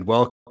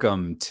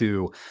Welcome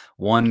to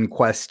One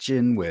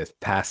Question with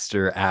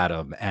Pastor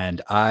Adam.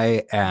 And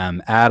I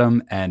am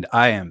Adam, and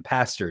I am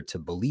pastor to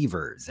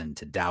believers and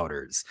to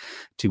doubters,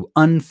 to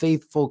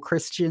unfaithful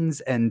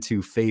Christians and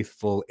to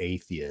faithful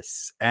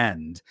atheists.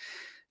 And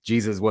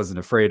Jesus wasn't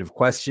afraid of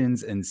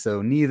questions, and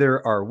so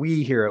neither are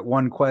we here at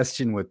One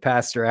Question with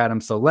Pastor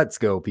Adam. So let's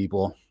go,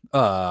 people.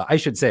 I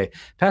should say,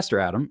 Pastor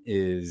Adam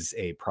is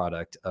a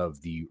product of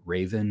the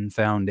Raven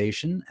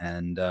Foundation,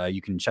 and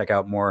you can check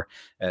out more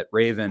at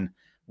Raven,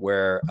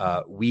 where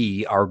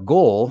our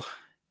goal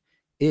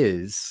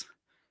is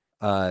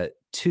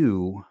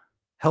to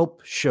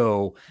help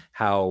show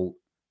how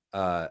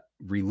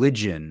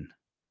religion,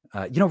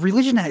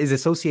 religion is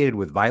associated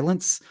with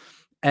violence,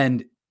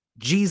 and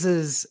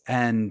Jesus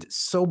and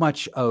so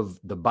much of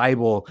the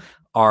Bible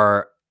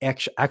are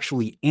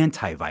actually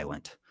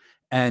anti-violent.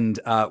 And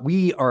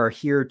we are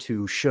here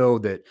to show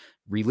that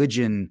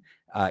religion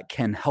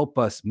can help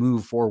us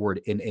move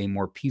forward in a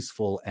more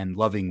peaceful and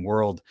loving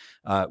world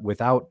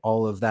without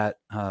all of that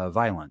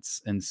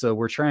violence. And so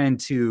we're trying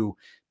to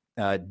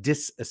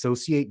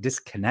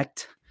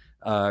disconnect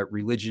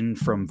religion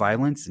from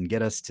violence and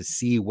get us to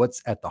see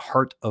what's at the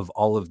heart of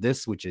all of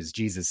this, which is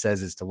Jesus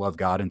says is to love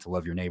God and to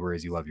love your neighbor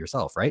as you love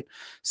yourself, right?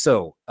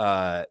 So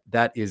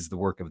that is the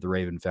work of the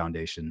Raven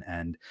Foundation.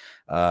 And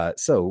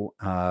so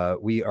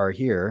we are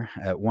here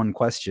at One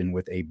Question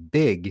with a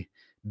big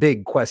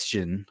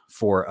question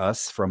for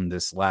us from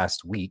this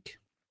last week.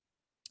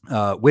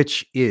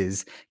 Which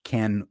is,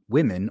 can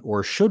women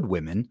or should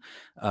women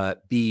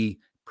be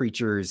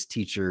preachers,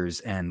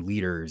 teachers, and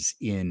leaders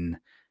in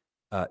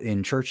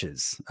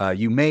churches?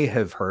 You may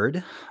have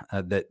heard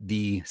that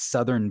the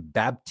Southern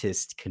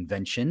Baptist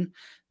Convention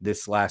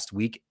this last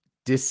week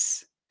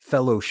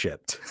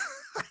disfellowshipped.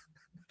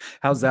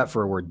 How's that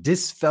for a word?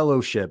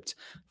 Disfellowshipped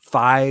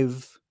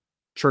 5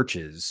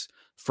 churches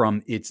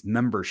from its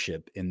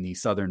membership in the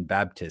Southern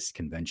Baptist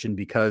Convention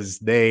because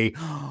they,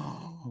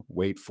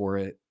 wait for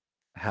it,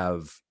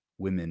 have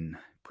women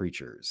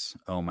preachers.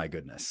 Oh my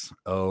goodness.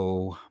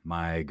 Oh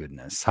my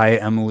goodness. Hi,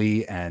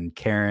 Emily and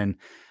Karen.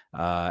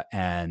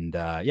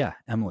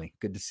 Emily,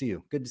 good to see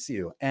you. Good to see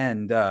you.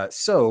 And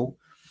so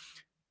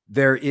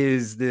there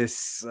is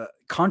this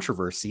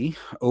controversy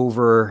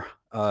over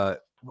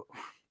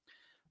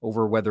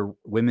whether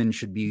women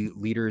should be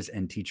leaders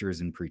and teachers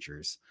and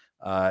preachers.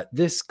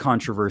 This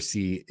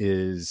controversy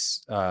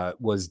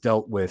was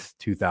dealt with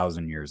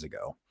 2,000 years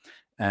ago.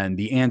 And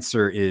the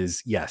answer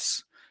is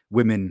yes,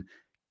 women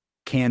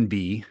can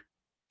be,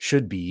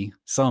 should be,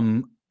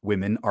 some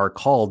women are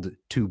called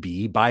to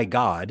be by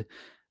God,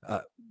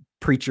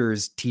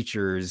 preachers,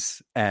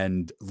 teachers,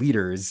 and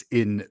leaders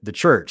in the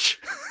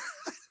church.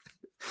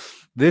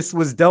 This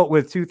was dealt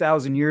with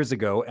 2,000 years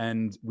ago,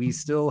 and we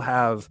still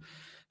have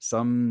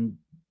some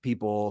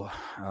people,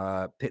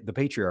 the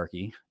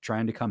patriarchy,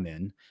 trying to come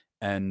in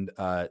and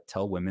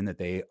tell women that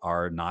they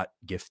are not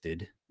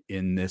gifted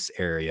in this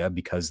area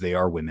because they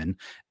are women.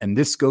 And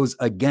this goes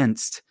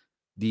against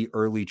the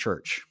early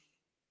church.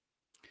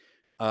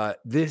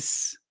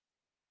 This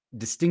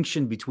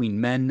distinction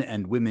between men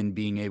and women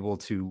being able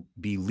to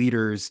be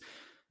leaders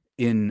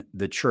in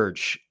the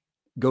church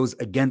goes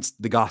against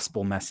the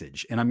gospel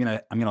message. And I'm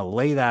gonna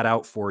lay that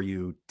out for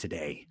you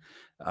today.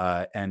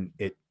 And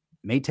it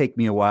may take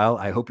me a while.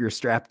 I hope you're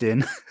strapped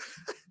in.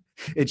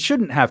 It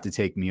shouldn't have to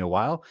take me a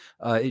while.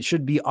 It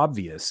should be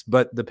obvious,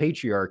 but the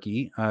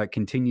patriarchy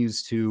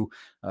continues to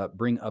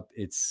bring up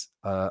its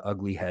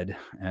ugly head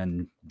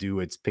and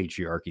do its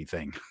patriarchy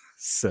thing.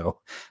 So,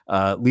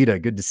 Lita,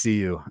 good to see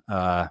you.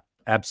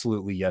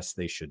 Absolutely, yes,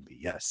 they should be.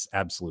 Yes,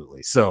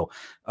 absolutely. So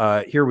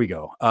here we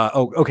go.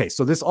 Okay.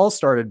 So this all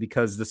started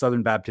because the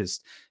Southern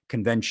Baptist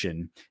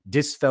Convention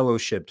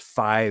disfellowshipped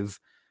 5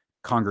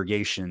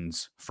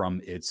 congregations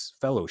from its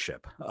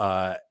fellowship.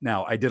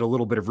 Now, I did a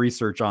little bit of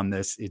research on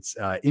this. It's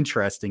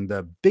interesting.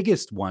 The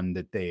biggest one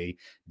that they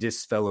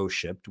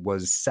disfellowshipped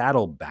was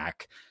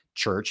Saddleback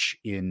Church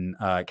in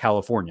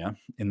California,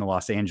 in the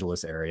Los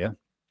Angeles area.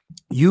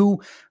 You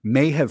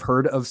may have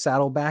heard of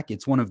Saddleback.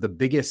 It's one of the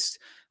biggest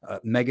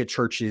mega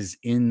churches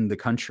in the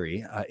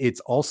country.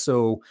 It's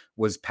also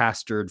was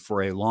pastored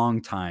for a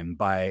long time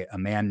by a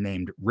man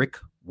named Rick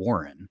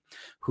Warren,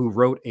 who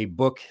wrote a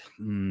book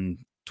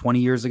 20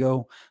 years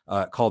ago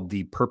called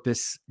The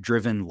Purpose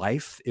Driven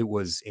Life. It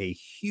was a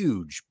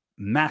huge,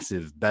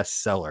 massive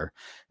bestseller.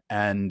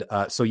 And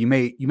so you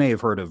may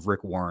have heard of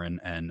Rick Warren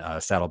and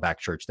Saddleback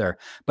Church there.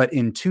 But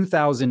in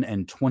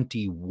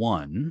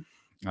 2021,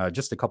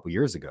 just a couple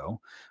years ago,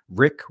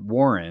 Rick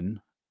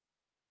Warren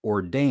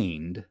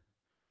ordained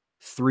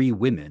 3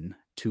 women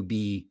to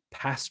be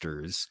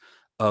pastors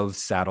of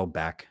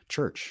Saddleback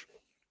Church.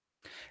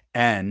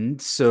 And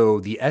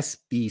so the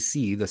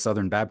SBC, the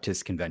Southern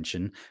Baptist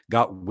Convention,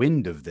 got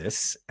wind of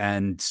this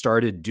and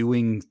started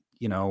doing,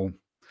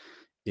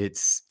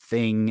 its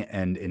thing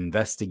and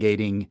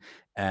investigating,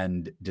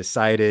 and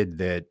decided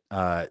that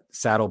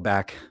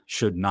Saddleback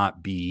should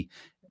not be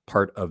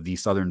part of the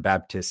Southern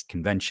Baptist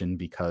Convention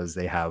because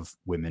they have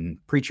women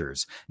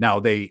preachers. Now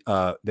they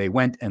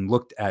went and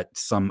looked at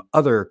some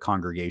other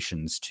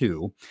congregations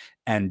too,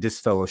 and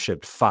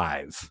disfellowshipped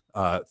 5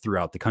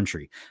 throughout the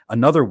country.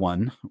 Another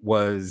one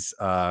was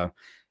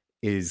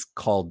is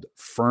called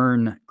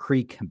Fern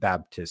Creek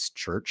Baptist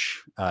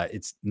Church.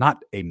 It's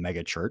not a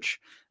mega church,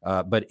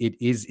 but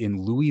it is in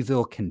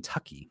Louisville,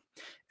 Kentucky,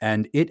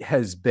 and it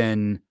has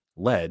been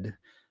led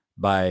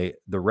by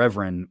the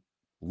Reverend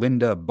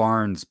Linda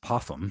Barnes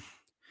Popham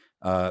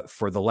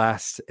for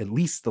at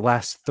least the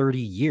last 30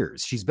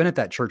 years. She's been at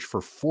that church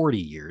for 40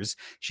 years.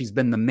 She's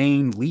been the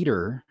main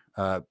leader,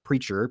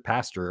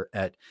 pastor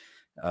at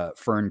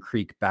Fern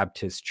Creek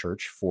Baptist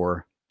Church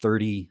for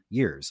 30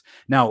 years.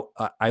 Now,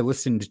 I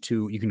listened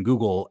to, you can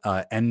Google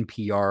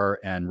NPR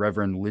and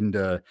Reverend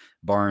Linda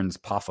Barnes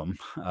Popham,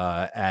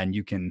 and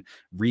you can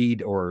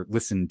read or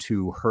listen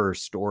to her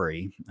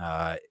story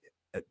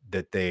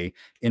that they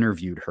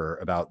interviewed her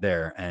about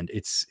there. And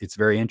it's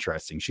very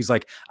interesting. She's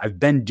like, I've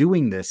been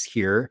doing this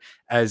here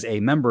as a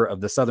member of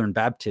the Southern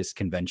Baptist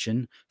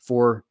Convention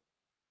for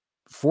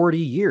 40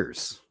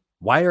 years.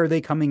 Why are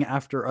they coming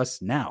after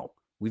us now?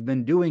 We've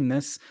been doing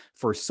this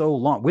for so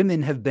long.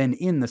 Women have been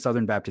in the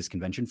Southern Baptist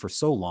Convention for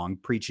so long,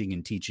 preaching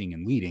and teaching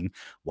and leading.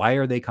 Why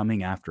are they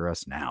coming after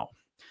us now?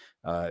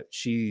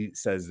 She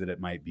says that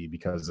it might be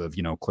because of,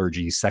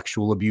 clergy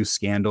sexual abuse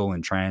scandal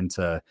and trying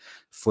to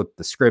flip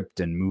the script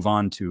and move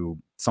on to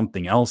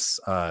something else.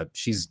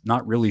 She's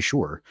not really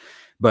sure.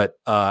 But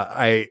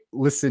I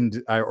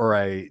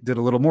did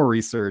a little more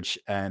research,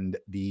 and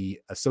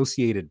the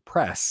Associated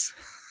Press,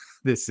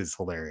 this is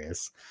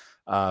hilarious,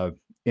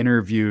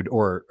 interviewed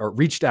or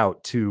reached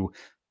out to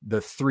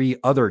the 3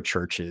 other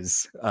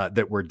churches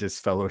that were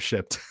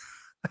disfellowshipped.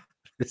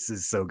 This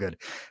is so good.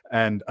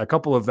 And a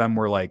couple of them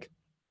were like,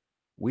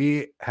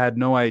 we had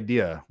no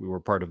idea we were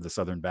part of the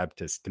Southern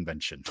Baptist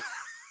Convention.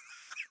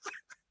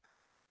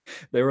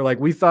 They were like,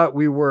 we thought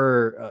we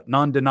were a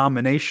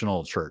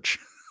non-denominational church.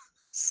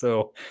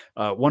 So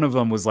one of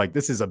them was like,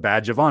 this is a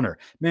badge of honor.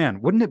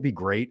 Man, wouldn't it be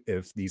great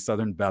if the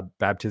Southern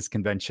Baptist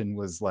Convention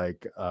was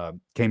like,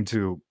 came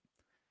to,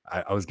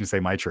 I was going to say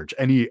my church,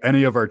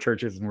 any of our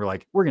churches, and we're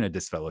like, we're going to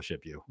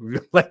disfellowship you.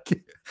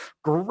 Like,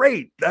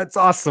 great. That's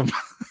awesome.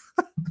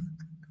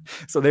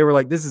 So they were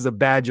like, this is a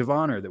badge of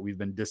honor that we've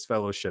been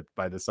disfellowshipped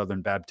by the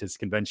Southern Baptist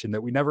Convention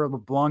that we never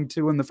belonged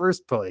to in the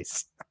first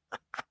place.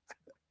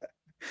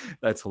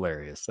 That's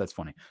hilarious. That's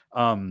funny.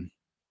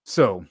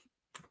 So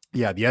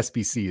yeah, the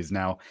SBC is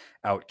now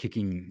out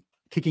kicking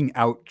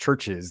out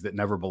churches that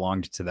never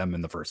belonged to them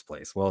in the first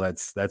place. Well,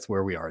 that's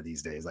where we are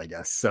these days, I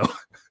guess. So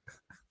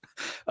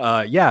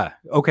yeah.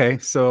 Okay.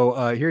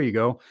 So here you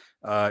go.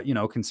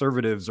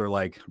 Conservatives are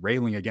like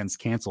railing against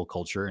cancel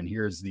culture, and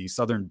here's the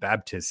Southern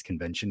Baptist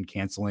Convention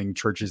canceling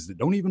churches that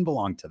don't even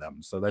belong to them.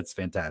 So that's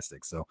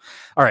fantastic. So,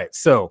 all right.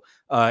 So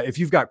if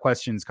you've got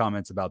questions,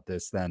 comments about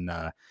this, then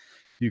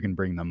you can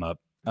bring them up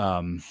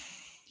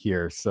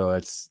here. So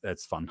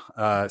that's fun.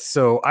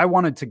 So I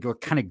wanted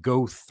to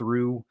go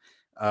through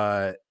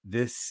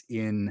this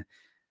in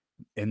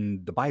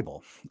the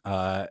Bible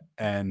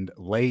and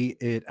lay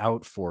it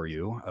out for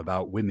you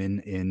about women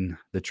in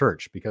the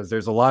church, because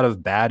there's a lot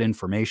of bad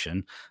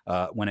information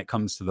when it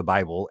comes to the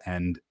Bible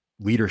and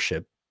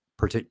leadership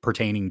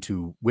pertaining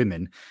to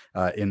women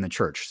in the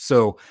church.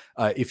 So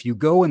if you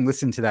go and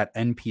listen to that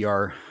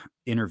NPR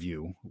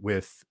interview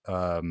with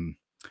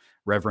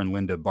Reverend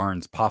Linda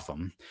Barnes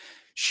Popham,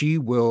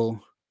 you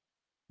will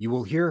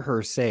hear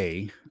her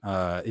say,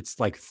 it's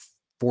like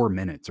 4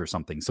 minutes or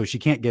something, so she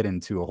can't get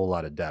into a whole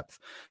lot of depth.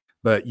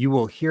 But you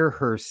will hear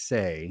her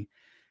say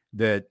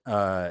that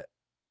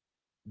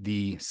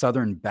the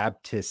Southern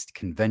Baptist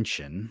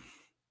Convention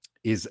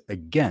is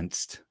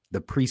against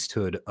the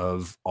priesthood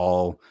of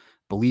all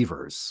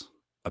believers,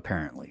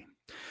 apparently.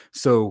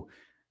 So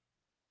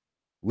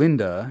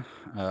Linda,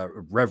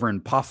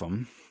 Reverend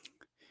Popham,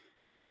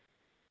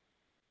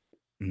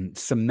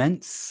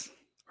 cements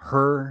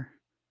her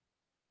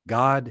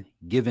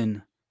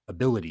God-given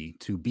ability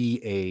to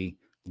be a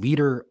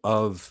leader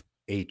of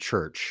a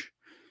church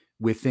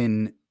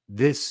within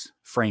this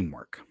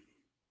framework,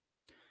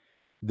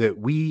 that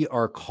we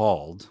are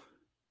called,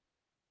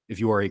 if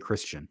you are a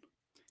Christian,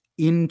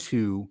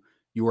 you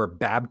are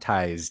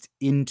baptized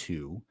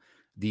into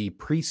the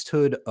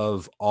priesthood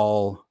of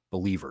all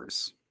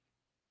believers.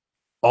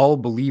 All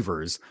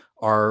believers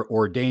are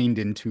ordained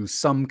into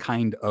some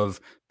kind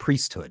of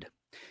priesthood.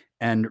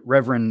 And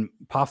Reverend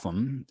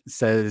Popham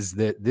says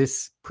that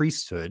this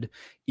priesthood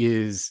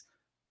is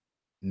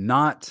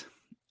not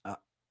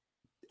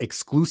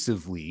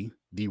exclusively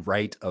the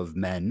right of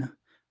men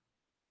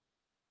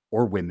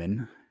or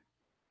women.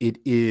 It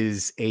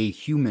is a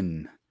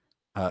human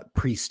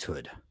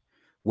priesthood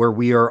where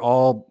we are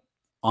all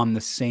on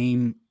the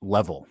same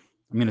level.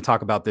 I'm going to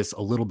talk about this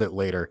a little bit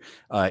later.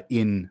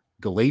 In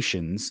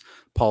Galatians,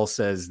 Paul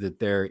says that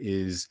there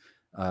is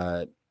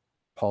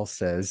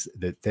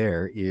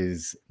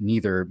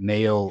neither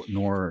male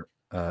nor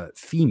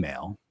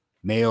female,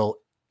 male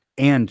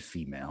and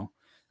female,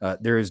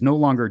 There is no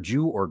longer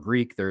Jew or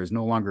Greek. There is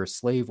no longer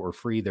slave or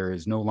free. There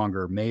is no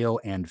longer male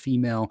and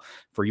female,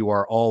 for you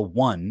are all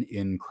one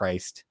in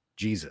Christ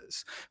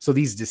Jesus. So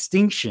these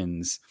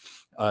distinctions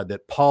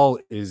that Paul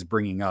is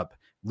bringing up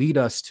lead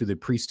us to the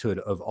priesthood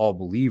of all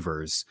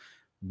believers,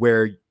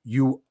 where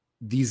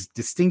these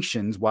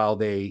distinctions, while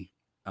they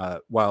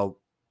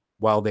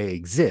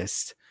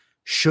exist,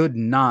 should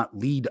not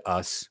lead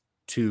us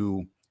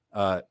to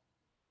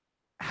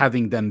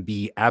having them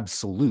be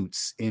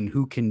absolutes in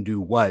who can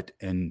do what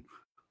and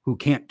who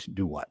can't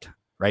do what,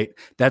 right?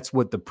 That's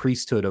what the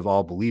priesthood of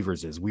all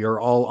believers is. We are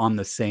all on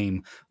the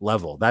same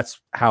level.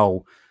 That's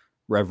how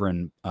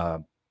Reverend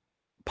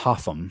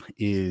Popham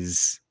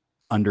is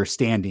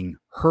understanding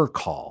her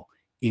call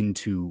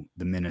into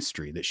the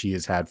ministry that she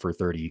has had for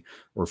 30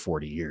 or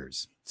 40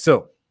 years.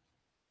 So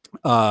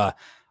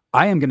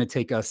I am going to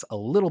take us a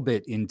little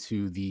bit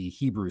into the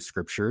Hebrew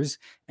scriptures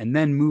and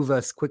then move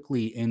us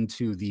quickly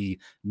into the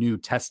New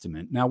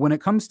Testament. Now, when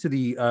it comes to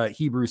the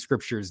Hebrew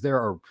scriptures,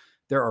 there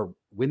are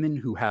women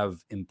who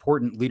have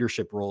important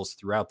leadership roles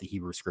throughout the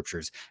Hebrew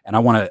scriptures, and I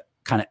want to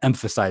kind of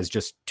emphasize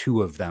just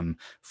two of them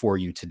for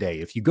you today.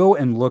 If you go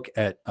and look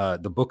at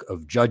the book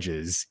of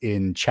Judges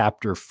in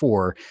chapter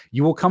 4,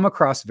 you will come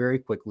across very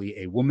quickly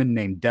a woman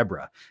named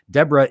Deborah.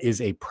 Deborah is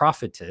a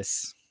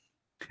prophetess,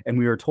 and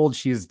we are told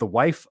she is the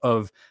wife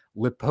of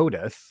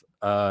Lapodith.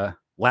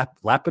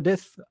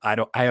 Lapidith?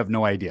 I have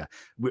no idea.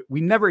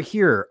 We never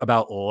hear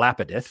about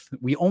Lapidith.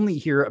 We only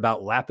hear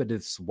about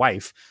Lapidith's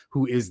wife,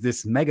 who is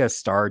this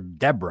megastar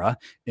Deborah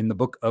in the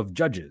book of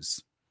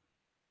Judges.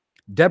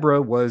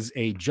 Deborah was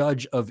a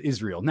judge of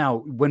Israel. Now,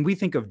 when we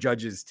think of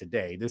judges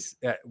today,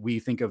 we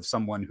think of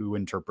someone who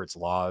interprets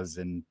laws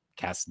and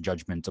casts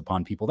judgment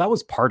upon people. That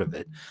was part of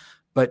it.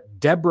 But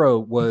Deborah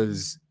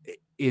was,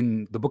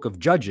 in the book of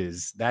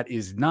Judges, that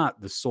is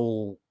not the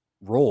sole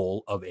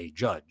role of a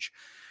judge.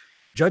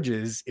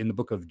 Judges in the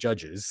book of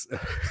Judges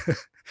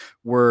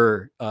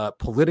were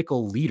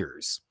political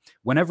leaders.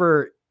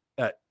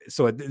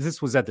 So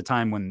this was at the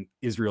time when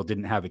Israel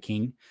didn't have a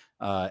king.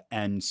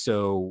 And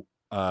so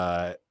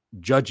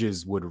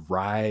judges would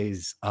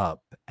rise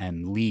up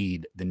and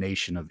lead the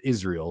nation of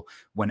Israel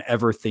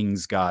whenever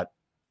things got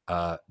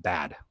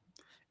bad.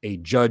 A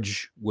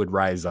judge would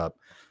rise up,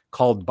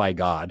 called by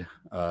God,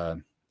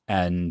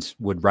 and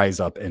would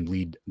rise up and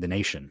lead the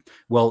nation.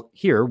 Well,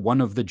 here,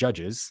 one of the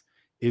judges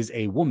is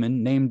a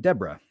woman named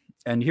Deborah.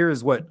 And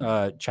here's what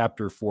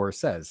chapter 4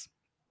 says.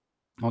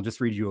 I'll just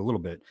read you a little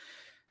bit.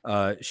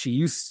 She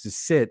used to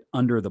sit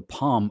under the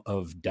palm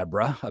of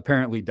Deborah.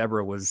 Apparently,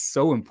 Deborah was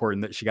so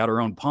important that she got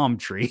her own palm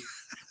tree.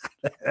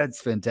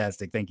 That's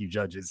fantastic. Thank you,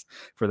 judges,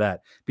 for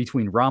that.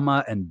 Between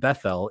Ramah and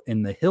Bethel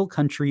in the hill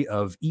country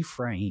of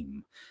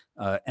Ephraim.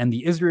 And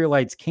the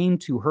Israelites came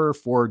to her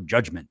for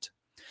judgment.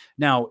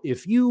 Now,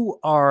 if you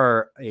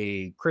are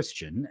a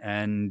Christian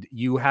and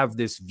you have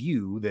this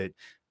view that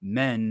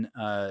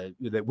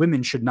that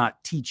women should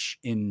not teach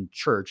in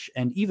church,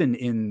 and even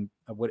in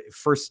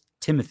First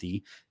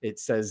Timothy, it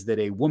says that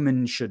a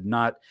woman should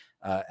not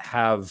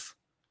have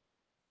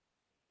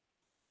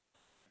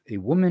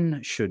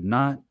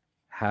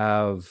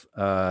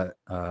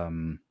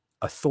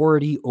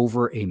authority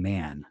over a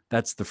man.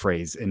 That's the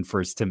phrase in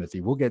First Timothy.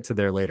 We'll get to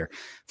there later.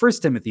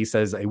 First Timothy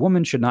says a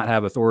woman should not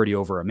have authority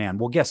over a man.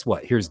 Well, guess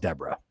what? Here's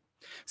Deborah.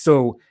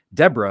 So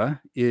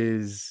Deborah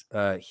is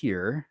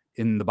here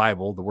in the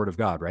Bible, the Word of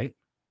God, right?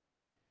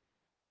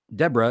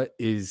 Deborah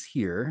is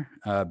here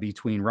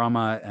between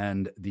Ramah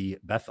and the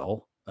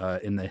Bethel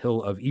in the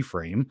hill of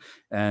Ephraim,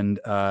 and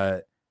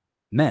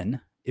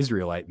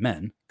Israelite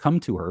men, come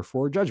to her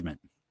for judgment.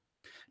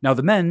 Now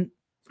the men,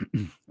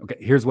 okay,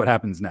 here's what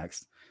happens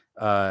next.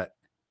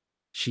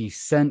 She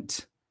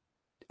sent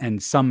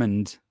and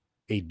summoned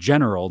a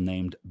general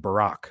named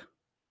Barak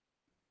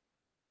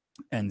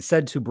and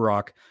said to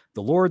Barak,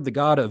 "The Lord, the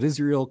God of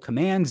Israel,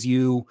 commands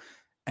you."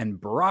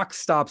 And Barak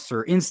stops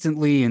her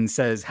instantly and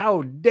says,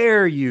 "How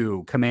dare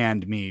you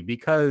command me?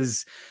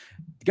 Because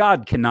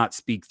God cannot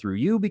speak through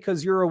you,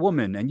 because you're a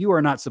woman and you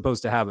are not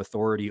supposed to have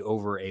authority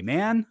over a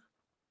man."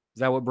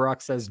 Is that what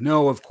Barak says?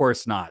 No, of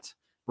course not.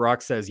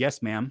 Barak says,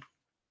 "Yes, ma'am.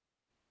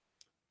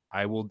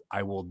 I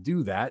will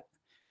do that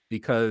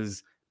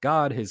because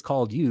God has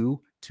called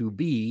you to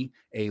be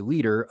a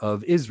leader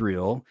of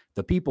Israel,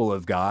 the people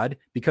of God,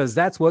 because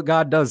that's what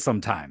God does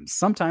sometimes.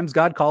 Sometimes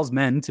God calls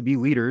men to be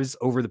leaders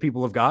over the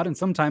people of God, and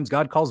sometimes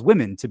God calls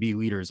women to be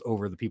leaders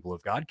over the people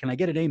of God. Can I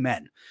get an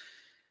amen?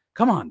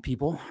 Come on,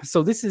 people."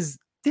 So this is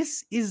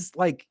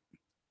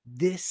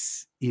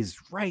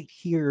right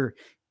here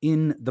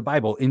in the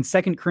Bible. In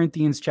 2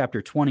 Corinthians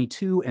chapter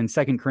 22 and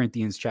 2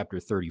 Corinthians chapter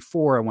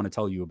 34, I want to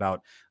tell you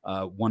about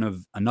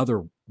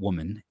another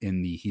woman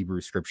in the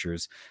Hebrew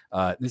scriptures.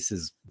 This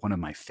is one of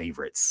my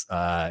favorites.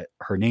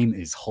 Her name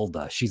is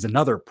Huldah. She's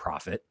another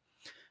prophet.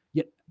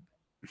 Yet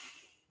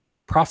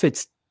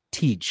prophets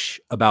teach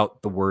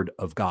about the word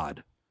of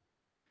God.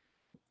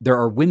 There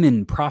are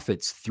women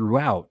prophets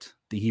throughout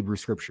the Hebrew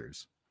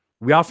scriptures.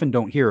 We often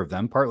don't hear of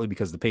them, partly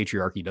because the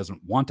patriarchy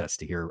doesn't want us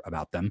to hear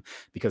about them,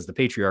 because the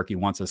patriarchy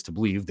wants us to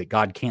believe that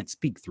God can't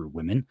speak through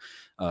women.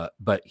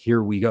 But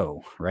here we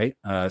go, right?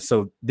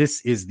 So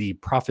this is the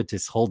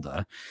prophetess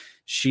Huldah.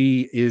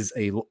 She is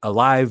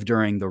alive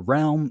during the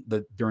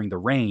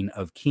reign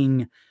of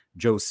King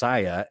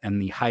Josiah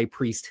and the high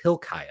priest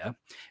Hilkiah.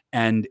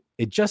 And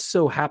it just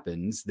so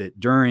happens that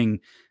during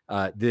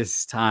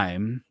this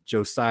time,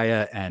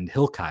 Josiah and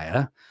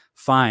Hilkiah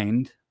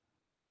find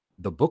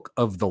the book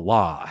of the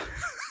law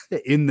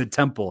in the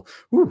temple.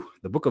 Ooh,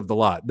 the book of the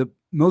law.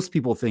 Most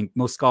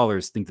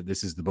scholars think that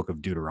this is the book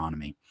of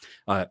Deuteronomy.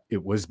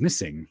 It was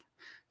missing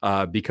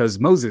because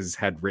Moses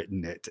had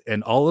written it,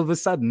 and all of a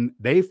sudden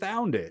they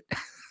found it.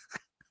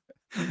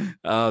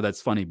 Oh,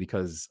 that's funny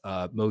because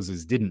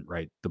Moses didn't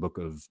write the book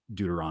of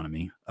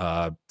Deuteronomy.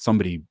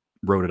 Somebody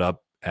wrote it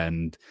up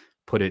and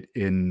put it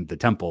in the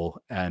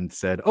temple and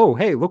said, "Oh,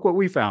 hey, look what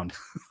we found.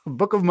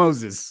 Book of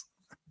Moses."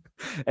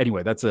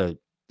 Anyway, that's a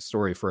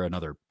story for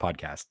another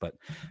podcast. But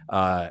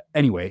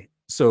anyway,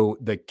 so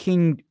the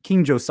King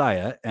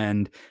Josiah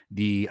and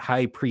the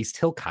high priest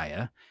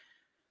Hilkiah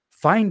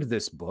find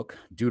this book,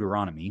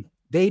 Deuteronomy.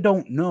 They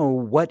don't know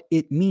what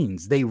it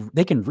means. They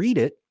can read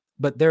it,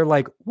 but they're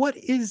like, what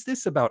is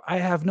this about? I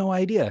have no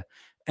idea.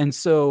 And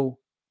so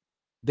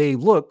they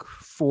look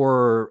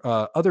for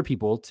other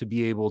people to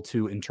be able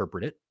to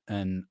interpret it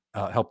and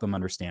help them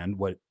understand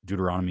what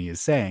Deuteronomy is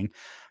saying.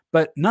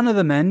 But none of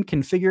the men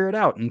can figure it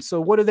out. And so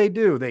what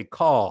do? They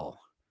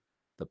call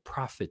the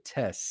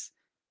prophetess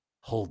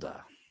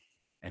Huldah.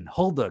 And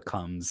Huldah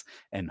comes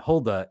and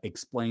Huldah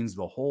explains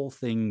the whole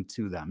thing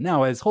to them.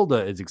 Now, as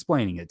Huldah is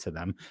explaining it to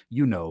them,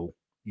 you know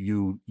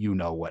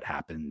what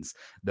happens.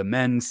 The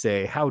men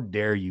say, "How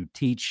dare you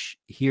teach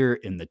here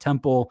in the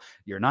temple?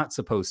 You're not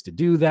supposed to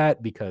do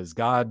that because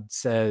God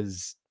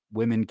says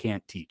women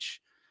can't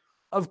teach."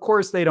 Of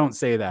course they don't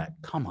say that.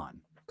 Come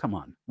on.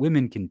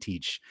 Women can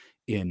teach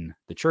in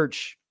the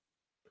church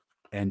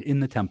and in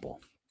the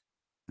temple.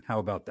 How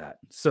about that?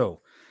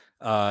 So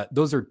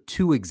those are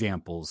two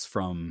examples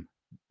from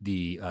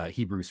the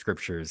Hebrew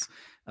scriptures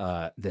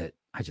that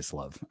I just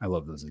love. I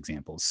love those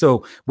examples.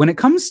 So when it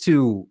comes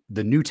to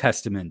the New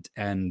Testament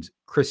and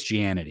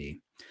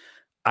Christianity,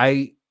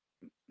 I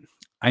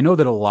know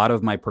that a lot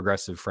of my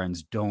progressive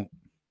friends don't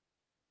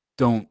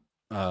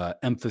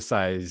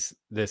emphasize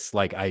this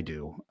like I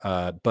do,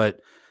 but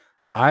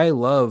I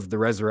love the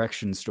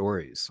resurrection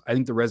stories. I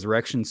think the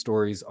resurrection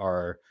stories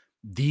are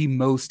the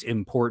most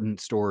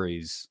important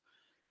stories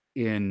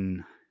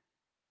in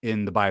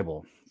the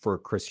Bible for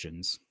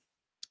Christians.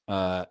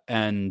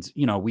 And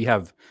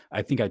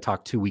I think I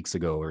talked 2 weeks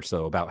ago or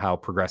so about how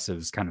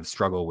progressives kind of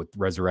struggle with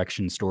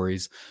resurrection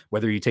stories,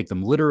 whether you take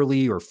them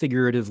literally or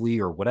figuratively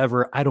or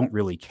whatever. I don't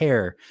really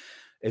care,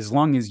 as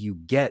long as you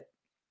get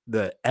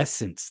the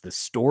essence, the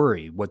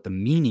story, what the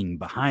meaning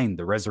behind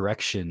the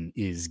resurrection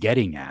is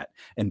getting at.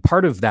 And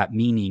part of that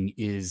meaning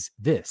is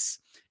this: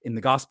 in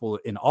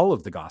all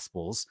of the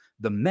gospels,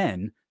 the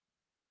men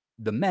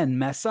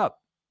mess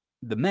up.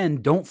 The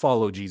men don't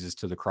follow Jesus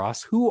to the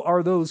cross. Who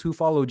are those who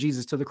follow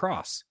Jesus to the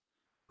cross?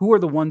 Who are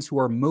the ones who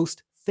are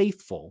most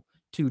faithful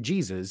to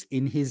Jesus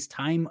in his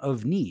time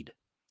of need?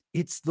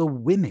 It's the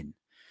women.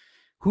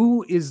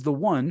 Who is the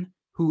one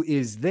who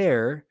is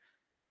there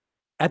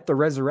at the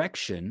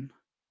resurrection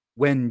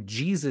when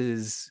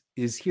Jesus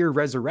is here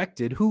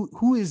resurrected?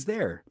 Who is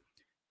there?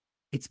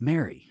 It's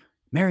Mary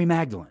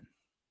Magdalene.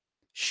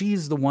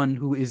 She's the one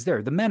who is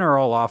there. The men are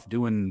all off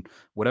doing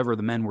whatever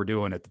the men were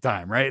doing at the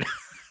time, right?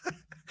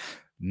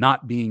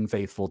 Not being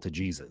faithful to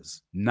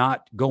Jesus,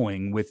 not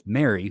going with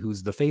Mary,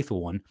 who's the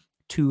faithful one,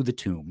 to the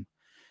tomb.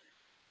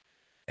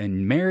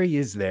 And Mary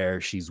is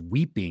there. She's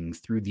weeping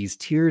through these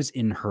tears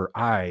in her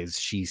eyes.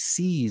 She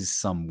sees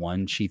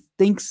someone. She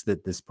thinks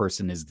that this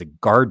person is the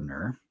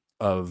gardener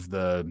of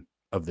the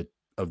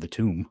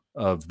tomb,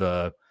 of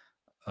the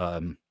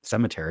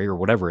cemetery or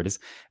whatever it is.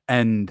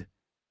 And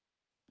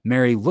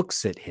Mary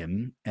looks at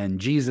him, and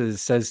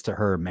Jesus says to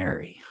her,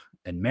 "Mary."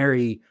 And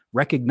Mary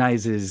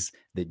recognizes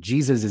that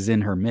Jesus is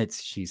in her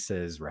midst. She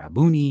says,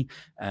 "Rabboni,"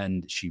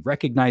 and she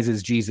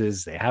recognizes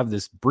Jesus. They have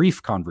this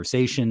brief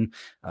conversation.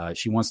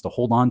 She wants to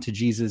hold on to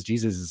Jesus.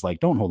 Jesus is like,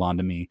 "Don't hold on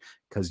to me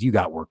because you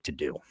got work to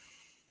do."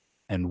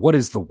 And what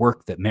is the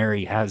work that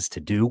Mary has to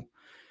do?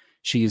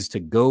 She is to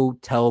go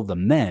tell the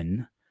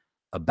men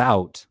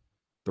about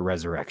the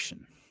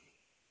resurrection.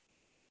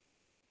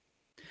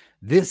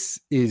 This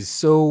is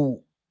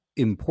so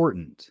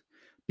important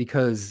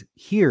because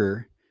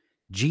here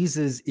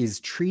Jesus is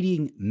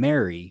treating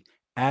Mary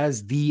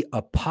as the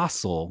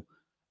apostle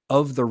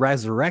of the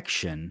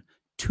resurrection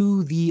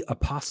to the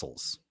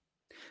apostles.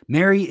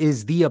 Mary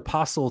is the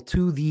apostle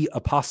to the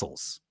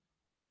apostles.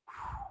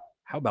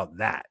 How about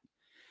that?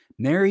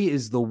 Mary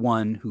is the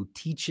one who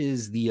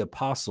teaches the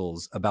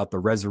apostles about the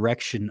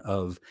resurrection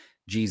of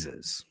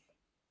Jesus.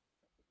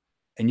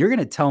 And you're going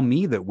to tell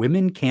me that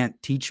women can't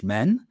teach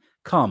men?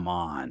 Come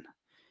on.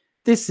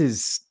 This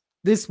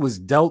was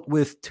dealt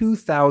with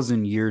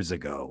 2,000 years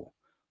ago.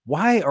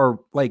 Why are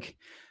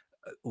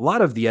A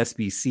lot of the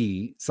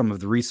SBC, some of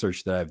the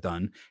research that I've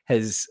done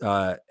has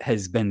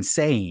been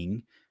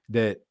saying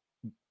that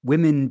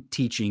women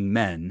teaching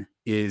men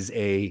is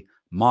a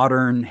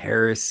modern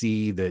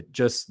heresy that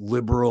just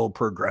liberal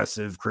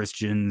progressive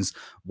Christians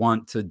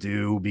want to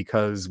do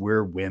because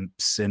we're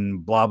wimps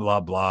and blah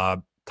blah blah.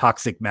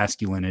 Toxic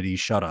masculinity.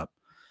 Shut up.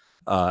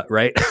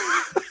 Right.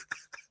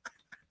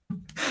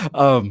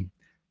 um,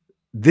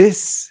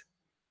 this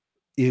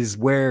is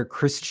where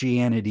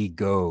Christianity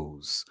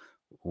goes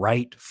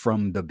right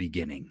from the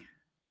beginning.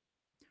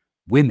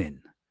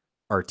 Women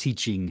are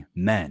teaching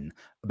men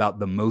about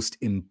the most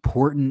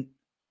important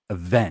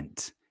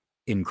event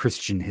in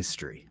Christian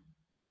history.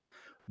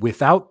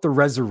 Without the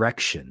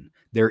resurrection,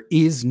 there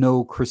is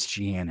no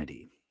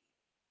Christianity.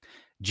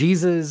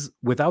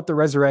 Without the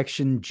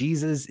resurrection,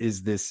 Jesus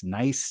is this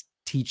nice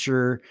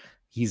teacher.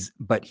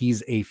 But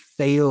he's a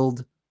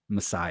failed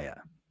Messiah.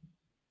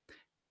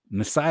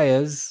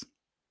 Messiahs,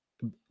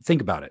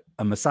 think about it.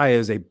 A Messiah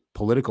is a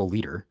political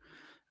leader.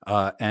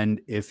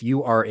 And if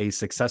you are a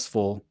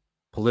successful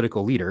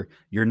political leader,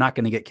 you're not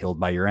going to get killed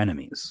by your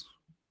enemies.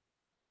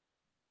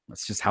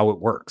 That's just how it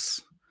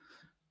works.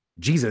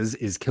 Jesus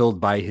is killed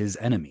by his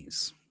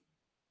enemies.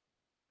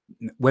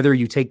 Whether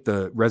you take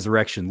the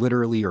resurrection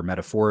literally or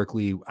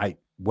metaphorically,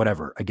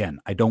 whatever, again,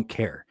 I don't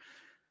care.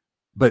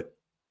 But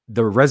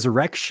the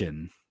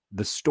resurrection,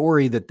 the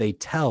story that they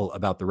tell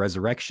about the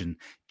resurrection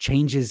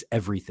changes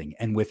everything.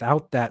 And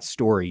without that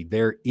story,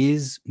 there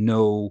is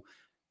no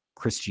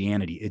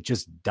Christianity. It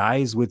just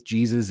dies with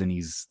Jesus, and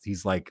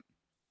he's like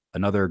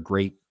another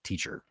great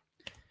teacher.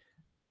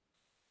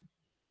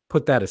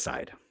 Put that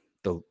aside.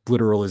 The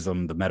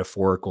literalism, the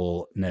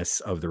metaphoricalness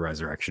of the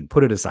resurrection,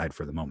 put it aside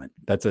for the moment.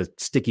 That's a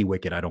sticky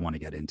wicket I don't want to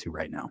get into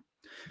right now.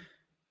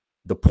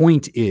 The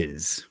point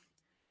is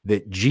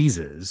that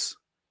Jesus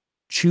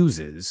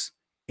chooses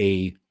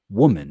a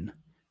woman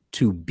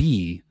to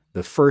be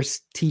the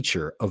first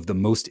teacher of the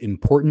most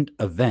important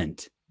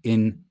event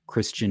in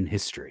Christian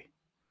history.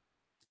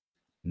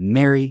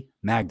 Mary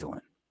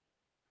Magdalene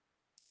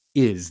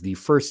is the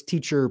first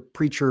teacher,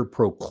 preacher,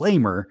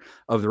 proclaimer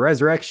of the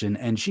resurrection,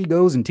 and she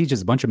goes and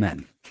teaches a bunch of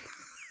men.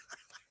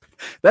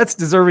 That's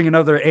deserving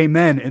another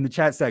amen in the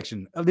chat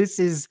section.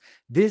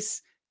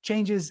 This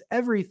changes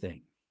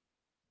everything.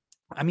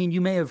 I mean, you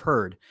may have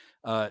heard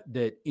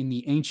that in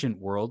the ancient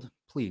world,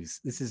 please,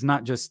 this is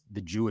not just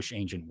the Jewish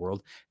ancient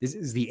world. This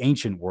is the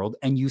ancient world,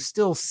 and you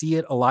still see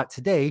it a lot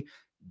today.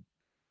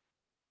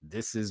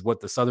 This is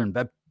what the Southern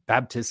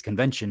Baptist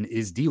Convention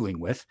is dealing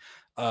with.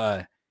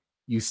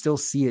 You still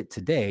see it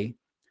today.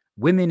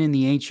 Women in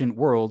the ancient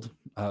world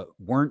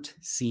weren't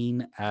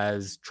seen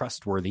as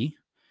trustworthy,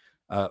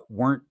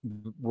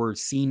 were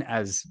seen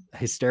as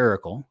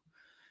hysterical.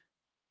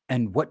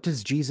 And what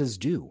does Jesus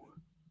do?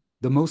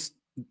 The most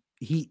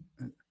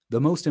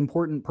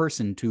important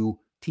person to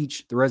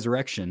teach the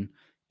resurrection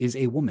is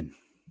a woman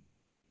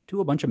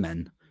to a bunch of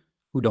men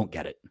who don't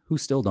get it, who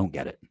still don't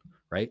get it,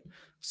 right?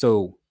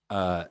 So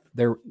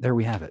there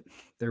we have it.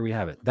 There we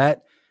have it.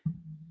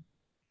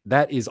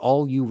 That is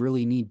all you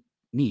really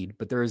need,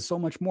 but there is so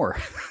much more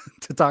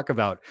to talk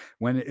about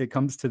when it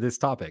comes to this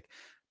topic.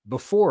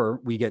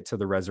 Before we get to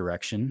the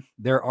resurrection,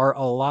 there are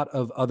a lot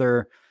of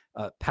other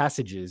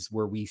passages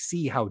where we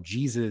see how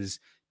Jesus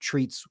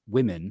treats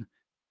women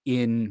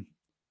in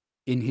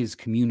his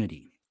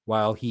community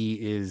while he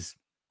is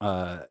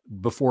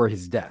before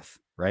his death,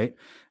 right?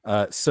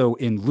 So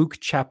in Luke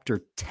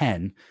chapter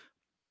 10,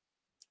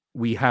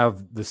 we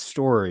have the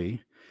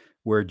story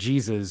where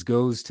Jesus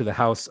goes to the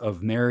house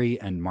of Mary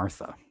and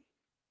Martha.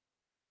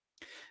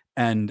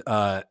 And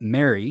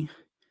Mary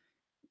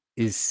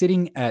is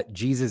sitting at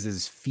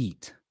Jesus's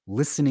feet,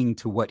 listening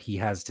to what he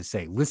has to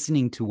say,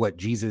 listening to what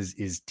Jesus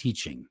is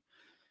teaching.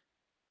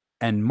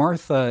 And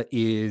Martha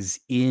is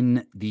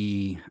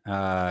Martha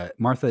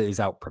is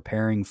out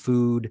preparing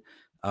food,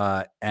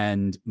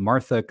 and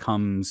Martha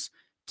comes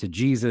to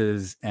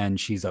Jesus, and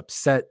she's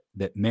upset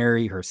that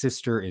Mary, her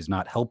sister, is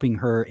not helping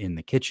her in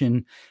the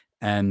kitchen.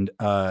 And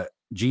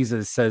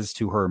Jesus says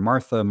to her,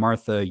 Martha,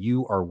 Martha,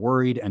 you are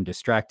worried and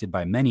distracted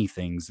by many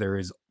things. There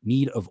is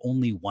need of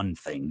only one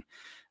thing.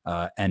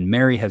 And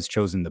Mary has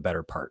chosen the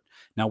better part.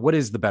 Now, what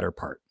is the better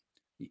part?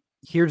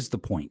 Here's the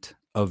point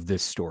of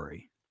this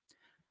story.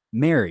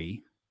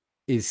 Mary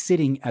is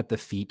sitting at the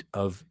feet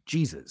of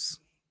Jesus.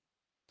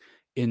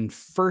 In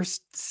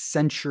first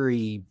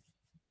century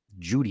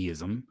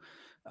Judaism,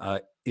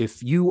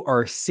 if you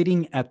are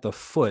sitting at the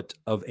foot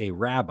of a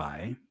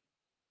rabbi,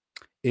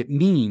 it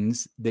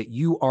means that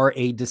you are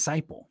a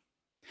disciple.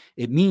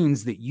 It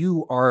means that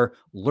you are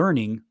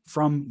learning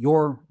from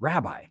your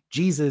rabbi.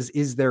 Jesus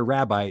is their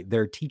rabbi,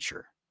 their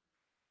teacher.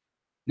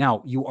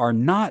 Now,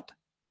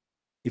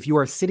 if you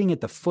are sitting at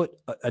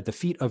the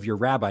feet of your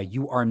rabbi,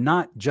 you are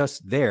not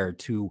just there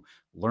to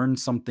learn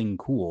something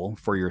cool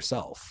for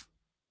yourself.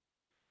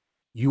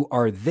 You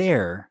are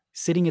there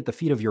sitting at the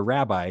feet of your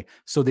rabbi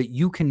so that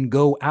you can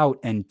go out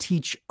and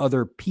teach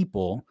other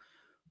people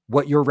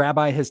what your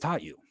rabbi has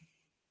taught you.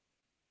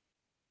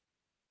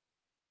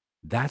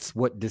 That's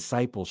what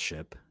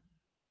discipleship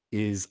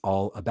is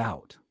all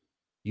about.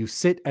 You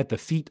sit at the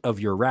feet of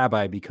your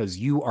rabbi because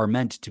you are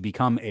meant to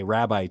become a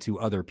rabbi to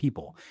other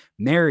people.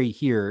 Mary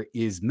here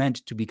is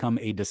meant to become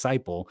a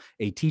disciple,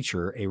 a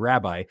teacher, a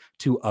rabbi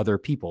to other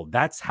people.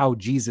 That's how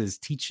Jesus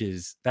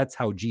teaches, that's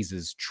how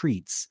Jesus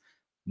treats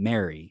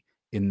Mary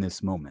in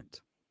this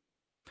moment.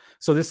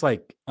 So this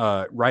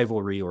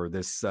rivalry or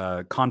this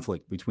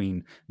conflict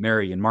between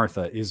Mary and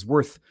Martha is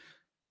worth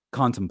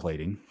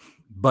contemplating,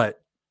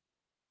 but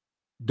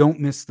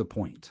don't miss the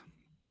point.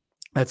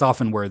 That's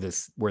often where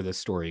this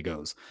story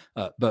goes.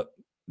 But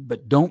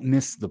don't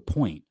miss the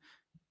point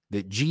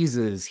that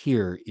Jesus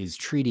here is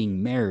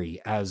treating Mary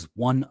as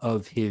one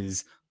of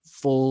his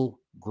full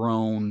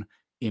grown,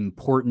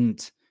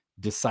 important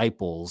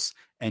disciples.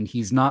 And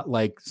he's not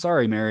like,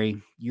 sorry,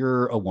 Mary,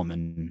 you're a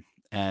woman.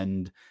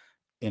 And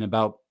in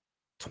about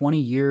 20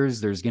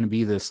 years, there's going to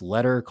be this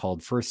letter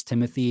called First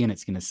Timothy, and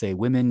it's going to say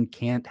women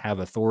can't have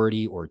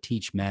authority or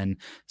teach men.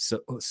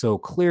 So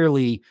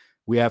clearly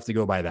we have to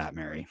go by that,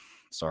 Mary.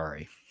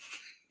 Sorry.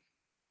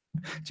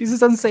 Jesus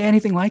doesn't say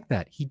anything like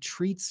that. He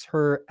treats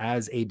her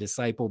as a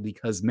disciple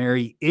because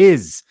Mary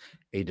is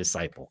a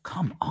disciple.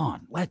 Come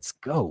on, let's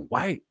go.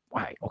 Why?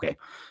 Okay.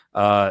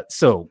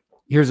 So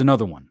here's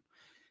another one.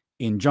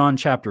 In John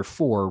chapter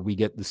 4, we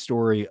get the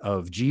story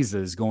of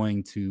Jesus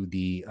going to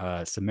the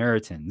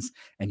Samaritans,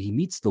 and he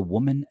meets the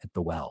woman at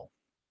the well.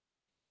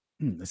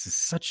 This is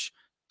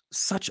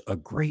such a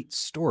great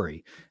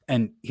story.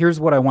 And here's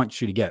what I want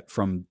you to get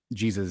from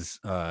Jesus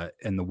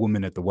and the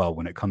woman at the well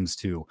when it comes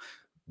to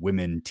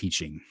women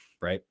teaching,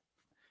 right?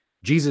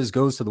 Jesus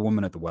goes to the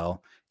woman at the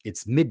well.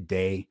 It's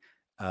midday,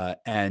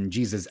 and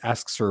Jesus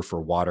asks her for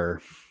water.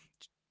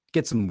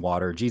 Get some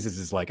water. Jesus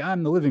is like,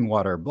 I'm the living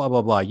water, blah,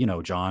 blah, blah. You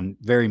know, John,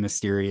 very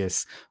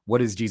mysterious.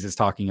 What is Jesus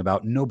talking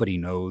about? Nobody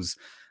knows,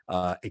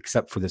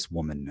 except for this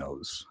woman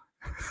knows.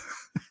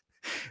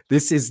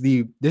 This is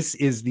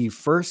the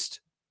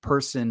first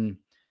person.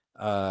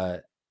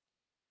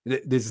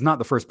 This is not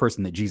the first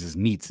person that Jesus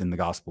meets in the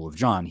Gospel of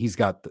John. He's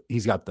got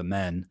the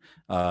men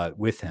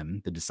with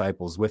him, the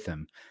disciples with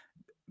him,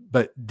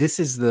 but this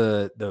is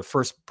the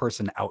first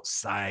person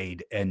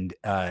outside, and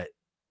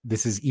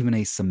this is even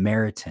a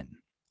Samaritan.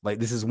 Like,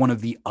 this is one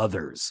of the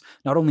others.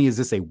 Not only is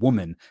this a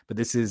woman, but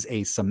this is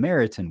a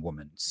Samaritan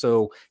woman.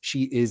 So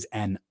she is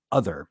an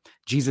other.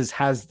 Jesus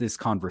has this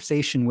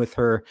conversation with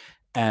her,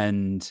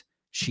 and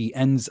she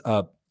ends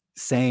up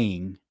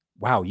saying,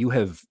 wow, you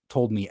have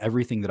told me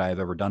everything that I have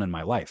ever done in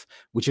my life,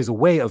 which is a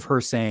way of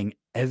her saying,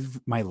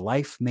 my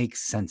life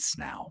makes sense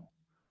now.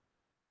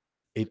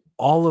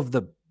 All of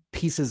the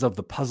pieces of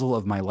the puzzle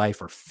of my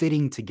life are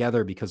fitting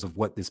together because of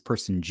what this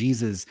person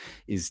Jesus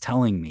is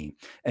telling me.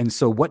 And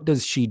so what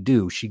does she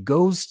do? She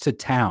goes to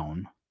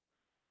town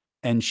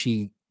and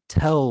she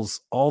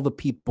tells all the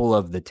people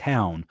of the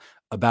town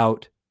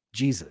about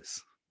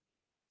Jesus.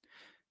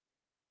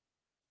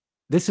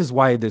 This is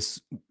why this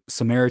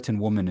Samaritan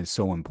woman is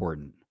so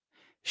important.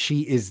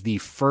 She is the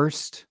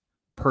first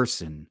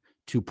person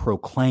to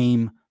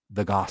proclaim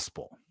the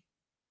gospel.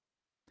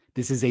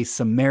 This is a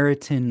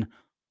Samaritan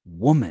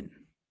woman.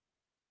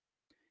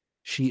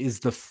 She is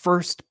the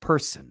first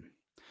person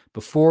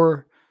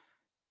before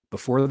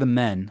the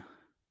men,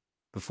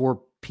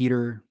 before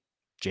Peter,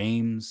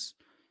 James,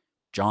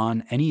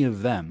 John, any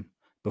of them,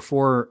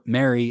 before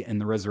Mary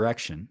and the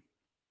resurrection,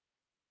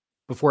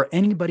 before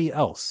anybody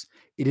else.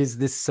 It is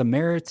this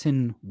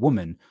Samaritan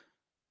woman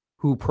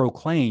who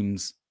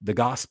proclaims the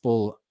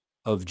gospel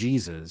of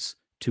Jesus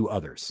to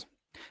others.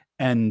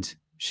 And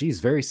she's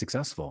very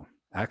successful,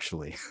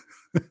 actually.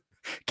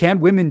 Can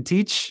women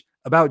teach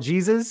about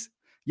Jesus?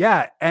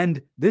 Yeah,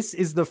 and this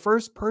is the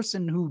first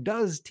person who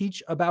does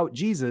teach about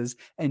Jesus,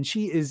 and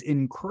she is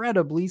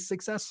incredibly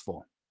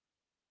successful.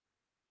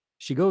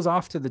 She goes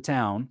off to the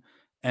town,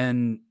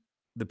 and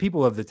the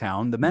people of the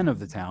town, the men of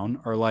the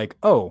town, are like,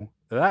 oh,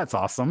 that's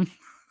awesome.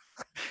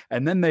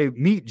 And then they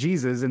meet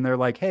Jesus, and they're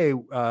like, hey,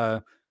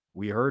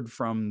 we heard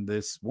from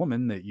this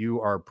woman that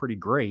you are pretty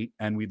great,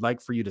 and we'd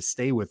like for you to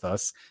stay with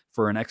us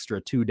for an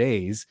extra 2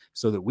 days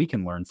so that we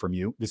can learn from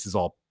you. This is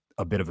all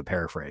a bit of a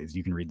paraphrase.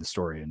 You can read the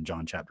story in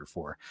John chapter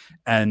 4.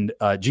 And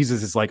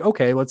Jesus is like,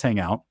 okay, let's hang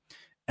out.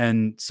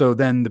 And so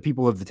then the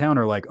people of the town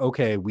are like,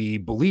 okay, we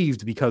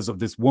believed because of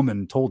this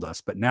woman told us,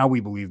 but now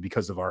we believe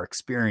because of our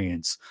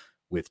experience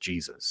with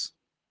Jesus.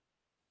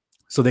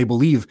 So they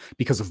believe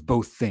because of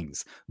both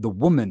things. The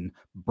woman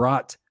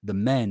brought the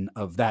men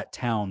of that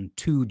town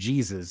to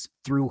Jesus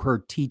through her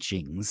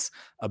teachings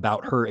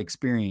about her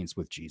experience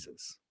with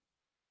Jesus.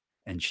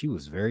 And she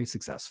was very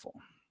successful.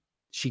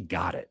 She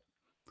got it.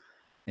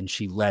 And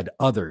she led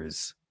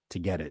others to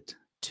get it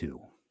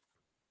too.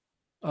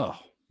 Oh,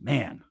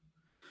 man.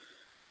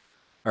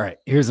 All right,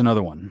 here's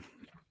another one.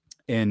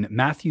 In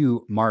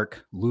Matthew,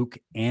 Mark, Luke,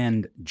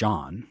 and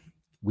John,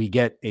 we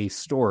get a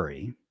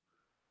story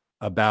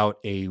about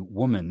a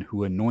woman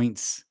who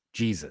anoints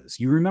Jesus.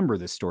 You remember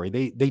this story.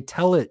 They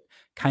tell it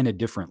kind of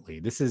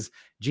differently. This is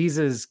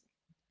Jesus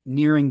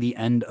nearing the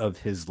end of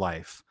his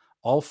life.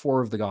 All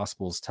 4 of the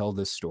Gospels tell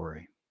this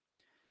story.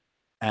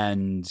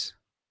 And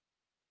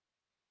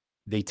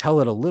they tell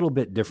it a little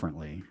bit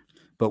differently,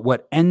 But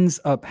what ends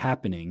up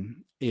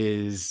happening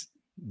is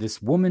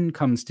this woman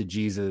comes to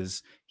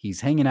Jesus. He's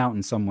hanging out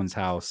in someone's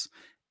house,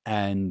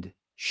 and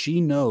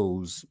she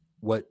knows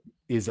what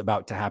is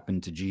about to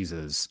happen to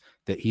Jesus,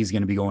 that he's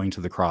going to be going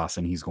to the cross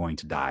and he's going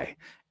to die.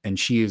 And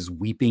she is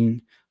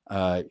weeping.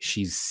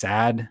 She's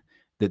sad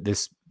that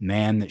this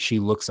man that she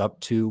looks up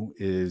to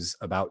is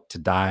about to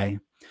die.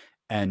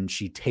 And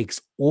she takes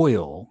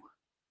oil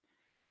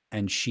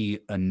and she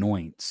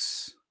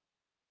anoints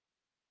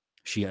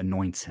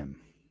him,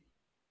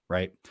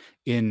 right?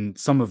 In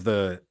some of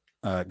the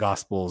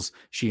Gospels,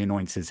 she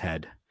anoints his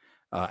head.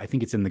 I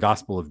think it's in the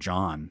Gospel of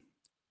John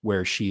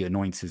where she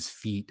anoints his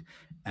feet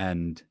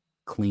and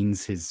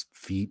cleans his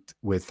feet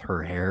with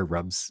her hair,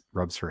 rubs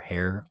her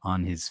hair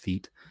on his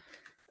feet.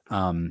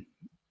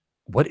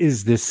 What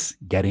is this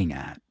getting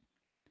at?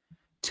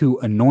 To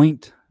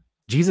anoint,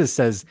 Jesus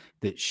says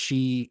that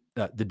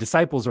the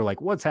disciples are like,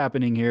 what's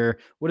happening here?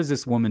 What is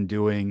this woman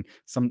doing?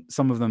 Some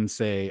of them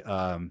say,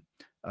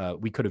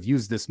 we could have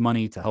used this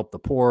money to help the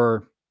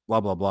poor, blah,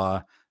 blah,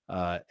 blah.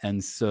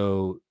 And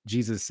so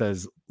Jesus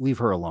says, leave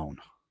her alone.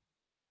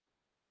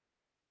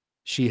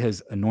 She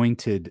has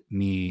anointed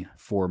me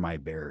for my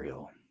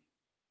burial.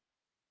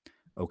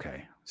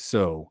 Okay,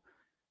 so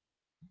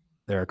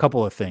there are a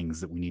couple of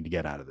things that we need to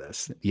get out of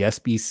this. The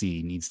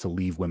SBC needs to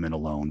leave women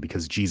alone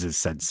because Jesus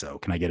said so.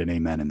 Can I get an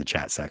amen in the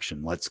chat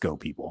section? Let's go,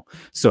 people.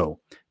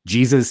 So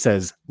Jesus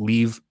says,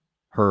 leave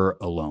her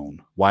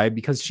alone. Why?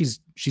 Because she's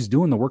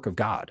doing the work of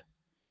God.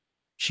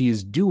 She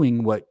is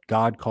doing what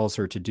God calls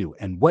her to do.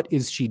 And what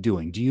is she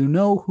doing? Do you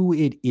know who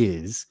it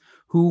is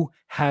who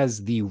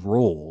has the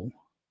role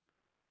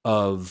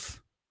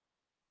of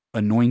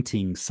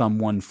anointing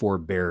someone for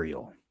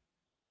burial?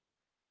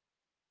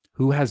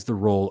 Who has the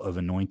role of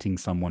anointing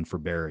someone for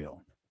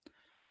burial?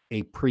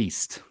 A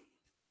priest.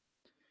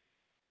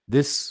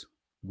 This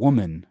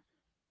woman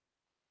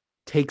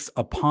takes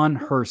upon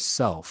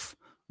herself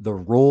the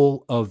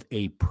role of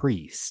a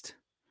priest,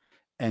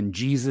 and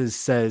Jesus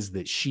says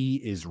that she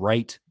is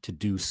right to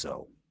do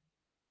so.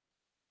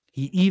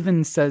 He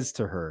even says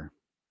to her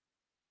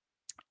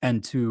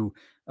and to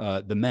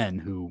the men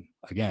who,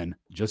 again,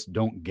 just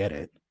don't get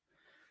it,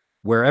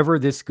 wherever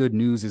this good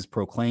news is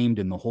proclaimed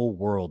in the whole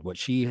world, what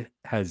she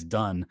has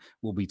done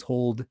will be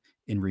told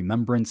in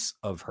remembrance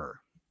of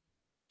her.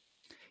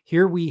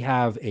 Here we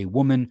have a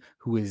woman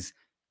who is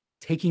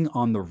taking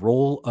on the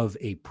role of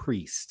a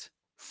priest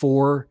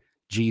for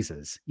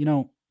Jesus. You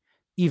know,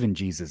 even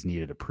Jesus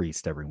needed a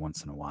priest every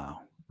once in a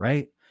while,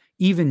 right?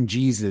 Even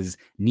Jesus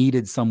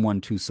needed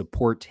someone to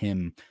support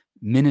him,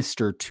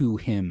 minister to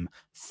him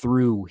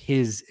through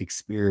his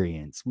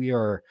experience.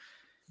 Not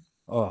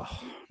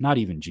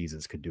even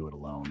Jesus could do it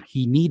alone.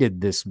 He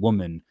needed this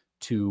woman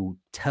to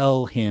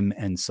tell him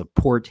and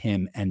support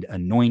him and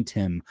anoint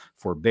him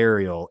for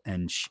burial.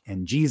 And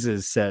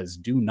Jesus says,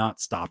 do not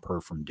stop her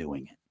from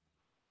doing it.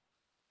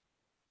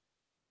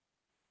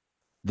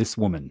 This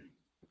woman,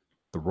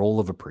 the role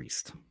of a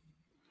priest.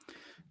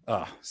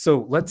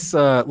 So let's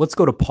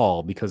go to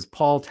Paul, because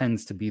Paul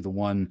tends to be the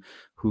one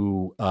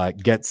who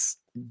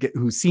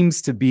who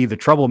seems to be the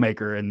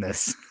troublemaker in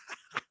this,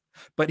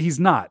 but he's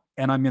not.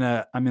 And I'm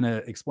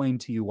gonna explain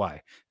to you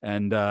why.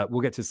 And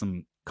we'll get to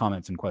some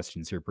comments and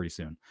questions here pretty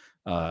soon.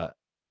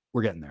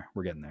 We're getting there.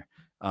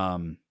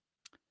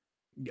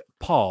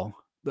 Paul,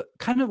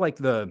 kind of like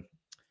the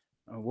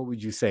what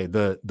would you say,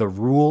 the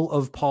rule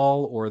of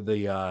Paul, or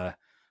the I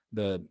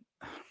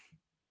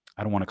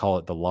don't want to call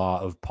it the law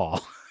of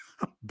Paul.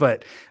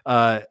 But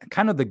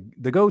kind of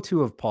the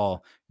go-to of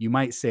Paul, you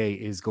might say,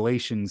 is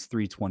Galatians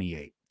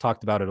 3:28.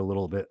 Talked about it a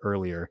little bit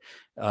earlier.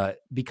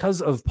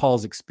 Because of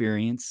Paul's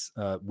experience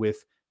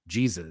with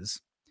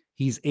Jesus,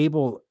 he's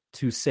able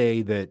to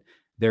say that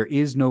there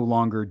is no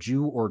longer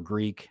Jew or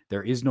Greek,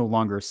 there is no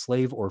longer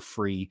slave or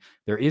free,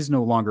 there is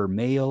no longer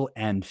male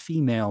and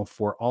female,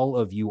 for all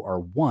of you are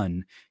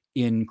one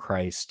in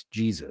Christ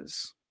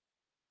Jesus.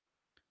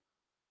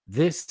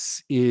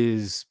 This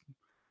is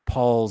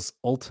Paul's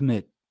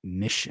ultimate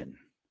mission,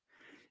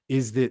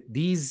 is that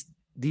these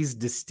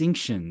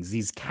distinctions,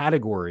 these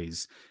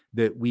categories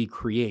that we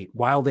create,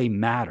 while they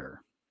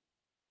matter,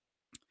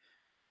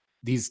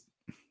 these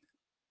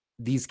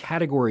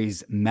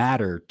categories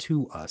matter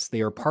to us. They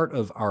are part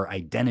of our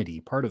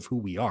identity, part of who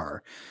we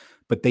are,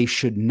 but they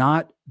should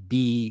not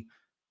be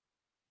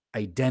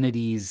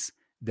identities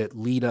that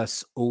lead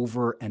us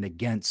over and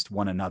against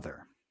one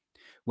another.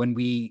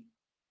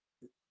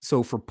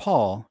 So for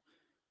Paul,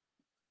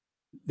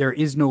 there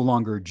is no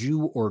longer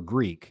Jew or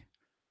Greek,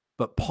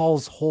 but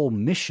Paul's whole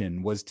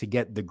mission was to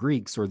get the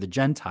Greeks, or the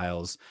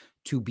Gentiles,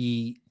 to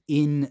be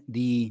in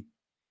the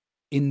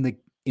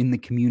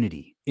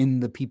community, in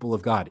the people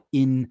of God,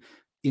 in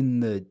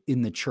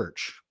the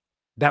church.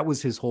 That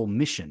was his whole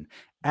mission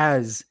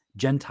as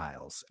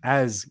Gentiles,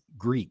 as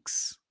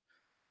Greeks.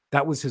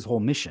 That was his whole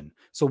mission.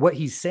 So what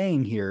he's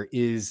saying here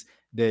is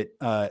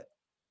that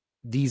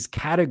these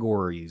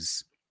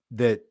categories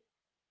that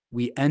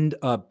we end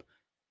up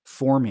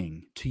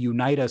forming to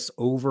unite us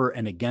over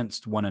and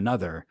against one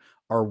another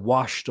are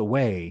washed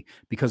away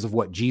because of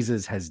what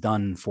Jesus has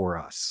done for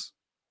us.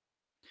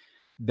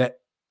 that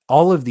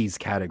all of these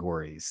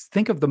categories,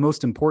 think of the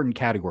most important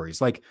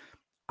categories. Like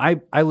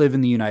I live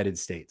in the United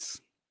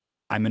States.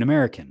 I'm an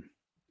American.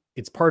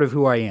 It's part of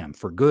who I am,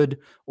 for good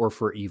or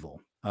for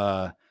evil.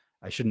 I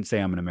shouldn't say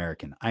I'm an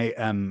American. I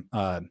am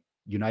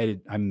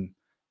United. I'm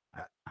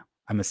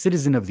a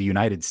citizen of the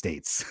United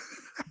States.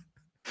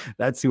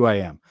 That's who I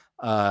am.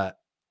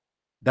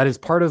 That is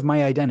part of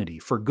my identity,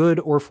 for good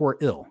or for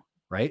ill.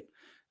 Right?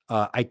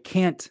 I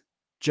can't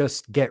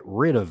just get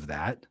rid of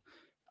that.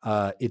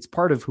 It's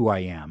part of who I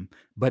am,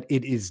 but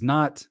it is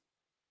not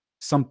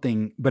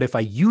something. But if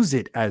I use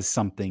it as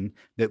something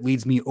that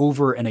leads me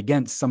over and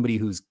against somebody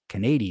who's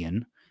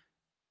Canadian,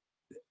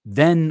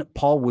 then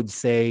Paul would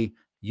say,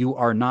 you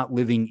are not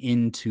living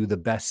into the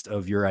best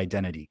of your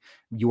identity.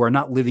 You are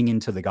not living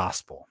into the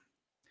gospel.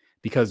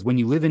 Because when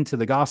you live into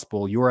the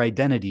gospel, your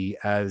identity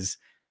as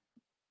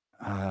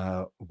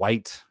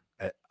white,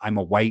 I'm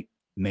a white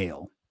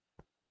male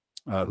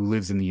who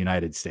lives in the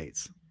United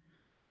States.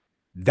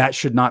 That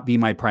should not be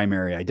my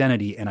primary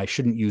identity, and I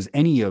shouldn't use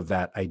any of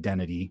that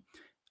identity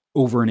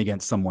over and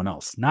against someone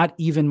else, not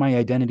even my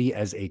identity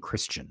as a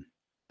Christian.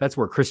 That's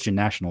where Christian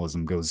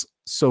nationalism goes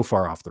so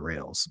far off the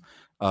rails,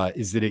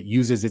 is that it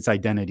uses its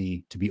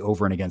identity to be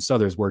over and against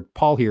others, where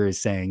Paul here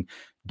is saying,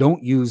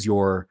 don't use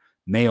your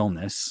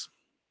maleness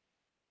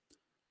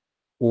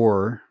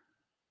or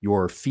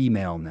your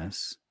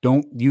femaleness.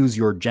 Don't use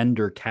your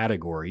gender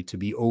category to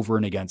be over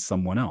and against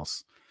someone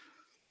else.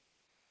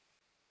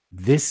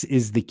 This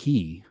is the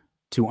key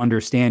to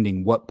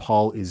understanding what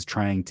Paul is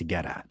trying to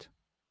get at.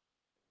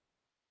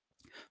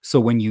 So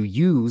when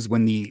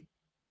the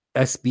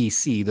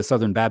SBC, the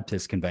Southern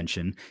Baptist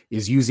Convention,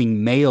 is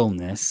using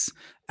maleness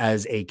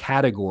as a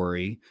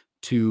category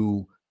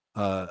to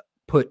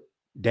put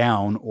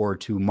down or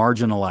to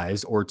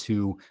marginalize or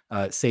to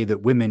say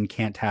that women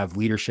can't have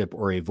leadership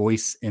or a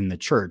voice in the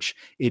church,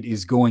 it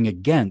is going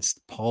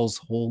against Paul's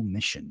whole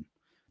mission.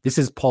 This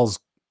is Paul's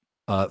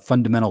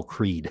fundamental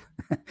creed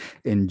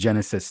in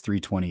Genesis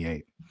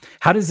 3:28.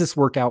 How does this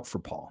work out for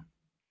Paul?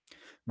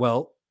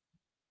 Well,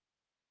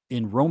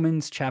 in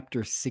Romans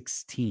chapter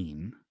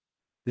 16,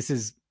 this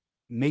is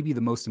maybe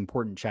the most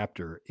important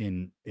chapter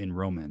in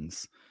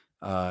Romans.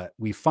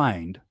 We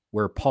find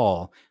where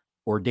Paul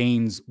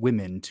ordains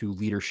women to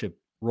leadership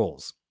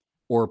roles,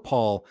 or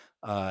Paul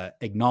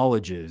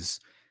acknowledges.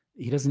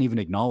 He doesn't even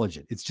acknowledge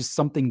it. It's just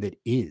something that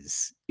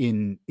is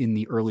in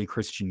the early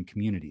Christian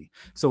community.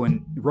 So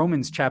in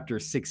Romans chapter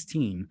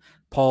 16,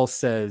 Paul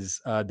says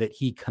that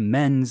he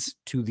commends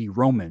to the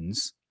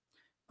Romans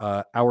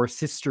our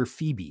sister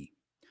Phoebe,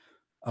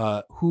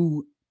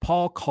 who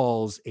Paul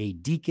calls a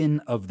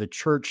deacon of the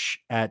church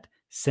at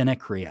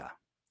Cenchrea.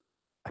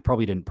 I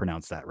probably didn't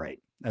pronounce that right.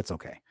 That's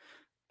okay.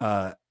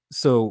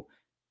 So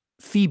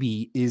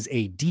Phoebe is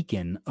a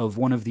deacon of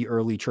one of the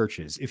early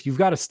churches. If you've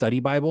got a study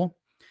Bible,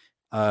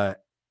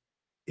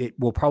 it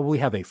will probably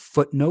have a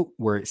footnote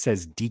where it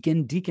says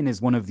deacon. Deacon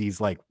is one of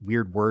these like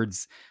weird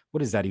words. What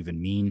does that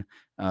even mean?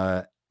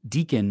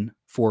 Deacon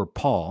for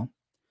Paul,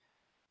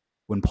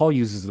 when Paul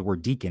uses the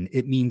word deacon,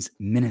 it means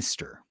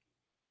minister.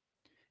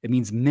 It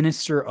means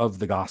minister of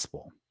the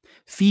gospel.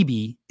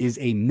 Phoebe is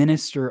a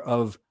minister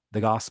of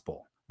the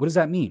gospel. What does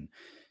that mean?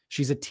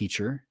 She's a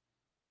teacher.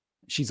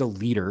 She's a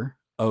leader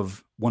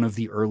of one of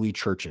the early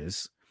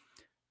churches.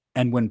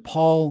 And when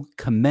Paul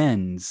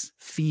commends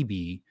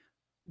Phoebe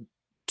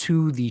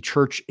to the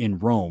church in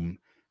Rome,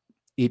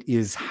 it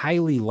is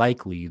highly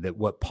likely that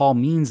what Paul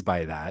means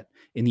by that,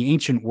 in the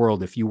ancient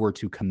world, if you were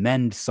to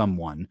commend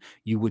someone,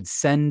 you would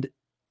send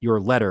your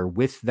letter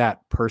with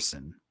that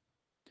person.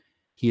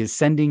 He is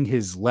sending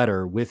his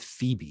letter with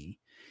Phoebe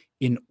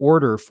in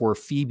order for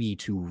Phoebe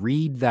to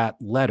read that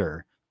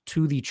letter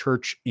to the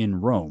church in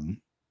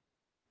Rome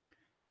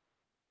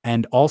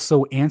and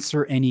also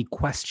answer any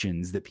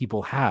questions that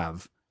people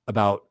have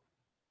about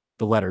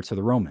the letter to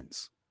the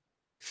Romans.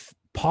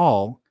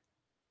 Paul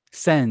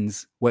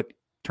sends what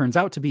turns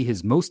out to be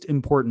his most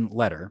important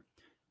letter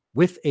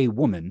with a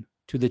woman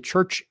to the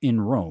church in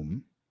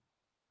Rome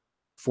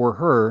for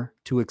her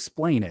to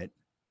explain it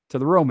to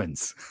the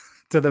Romans,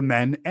 to the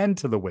men and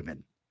to the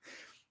women.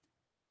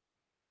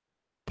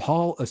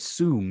 Paul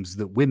assumes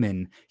that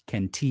women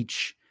can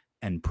teach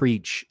and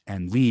preach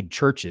and lead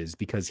churches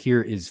because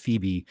here is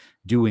Phoebe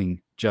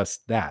doing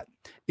just that.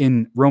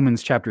 In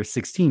Romans chapter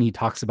 16, he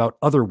talks about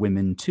other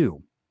women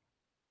too.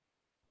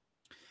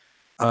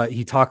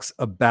 He talks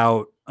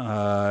about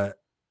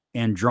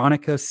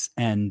Andronicus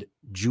and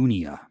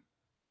Junia.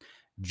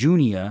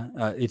 Junia,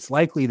 it's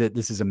likely that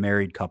this is a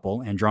married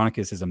couple.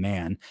 Andronicus is a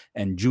man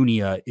and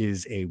Junia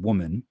is a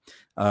woman.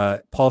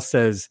 Paul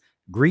says,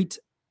 greet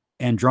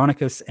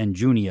Andronicus and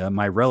Junia,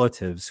 my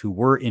relatives who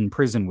were in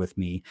prison with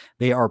me.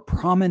 They are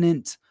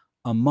prominent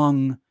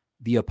among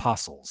the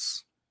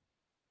apostles.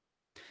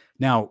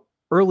 Now,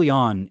 early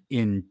on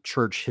in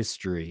church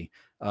history,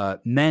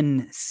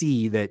 men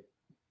see that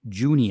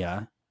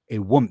Junia, a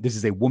woman, this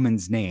is a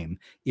woman's name,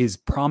 is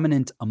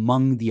prominent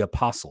among the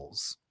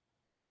apostles.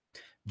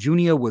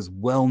 Junia was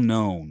well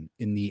known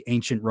in the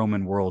ancient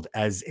Roman world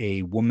as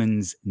a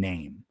woman's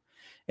name.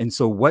 And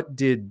so what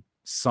did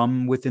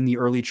some within the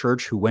early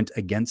church who went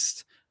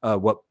against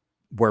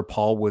where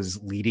Paul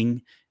was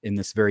leading in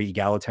this very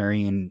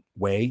egalitarian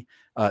way.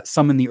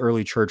 Some in the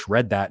early church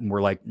read that and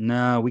were like,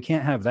 no, we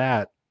can't have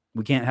that.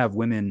 We can't have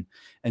women.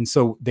 And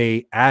so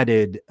they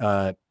added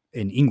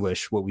in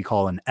English what we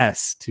call an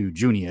S to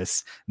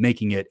Junius,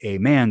 making it a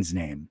man's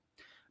name.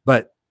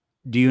 But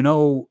do you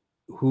know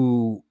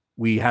who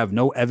we have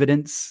no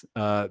evidence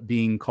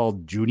being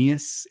called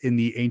Junius in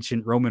the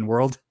ancient Roman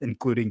world,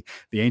 including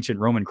the ancient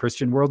Roman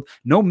Christian world?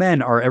 No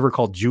men are ever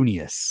called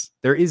Junius.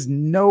 There is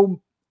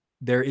no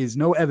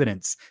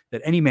evidence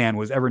that any man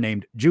was ever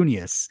named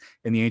Junius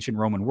in the ancient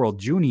Roman world.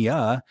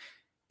 Junia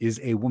is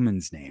a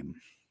woman's name.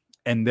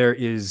 And there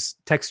is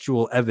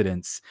textual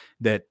evidence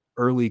that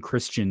early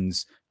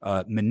Christians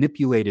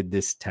manipulated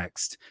this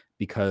text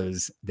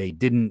because they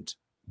didn't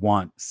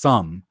want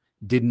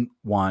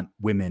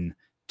women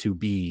to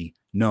be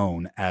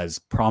known as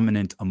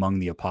prominent among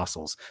the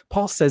apostles.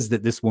 Paul says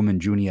that this woman,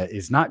 Junia,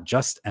 is not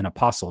just an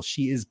apostle.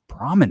 She is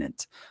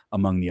prominent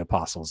among the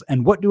apostles.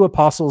 And what do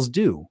apostles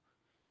do?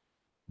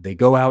 They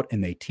go out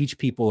and they teach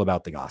people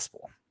about the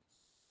gospel.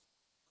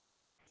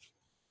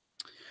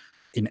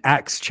 In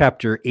Acts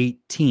chapter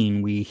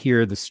 18, we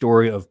hear the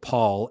story of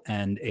Paul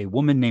and a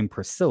woman named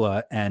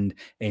Priscilla and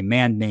a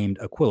man named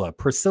Aquila.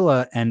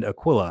 Priscilla and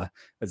Aquila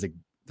is a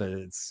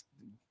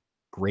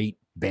great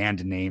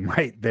band name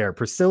right there.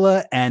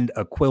 Priscilla and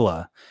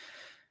Aquila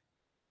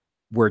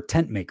were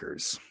tent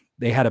makers.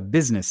 They had a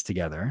business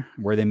together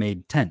where they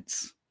made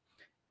tents.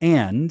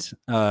 And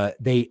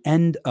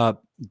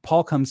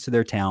Paul comes to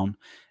their town,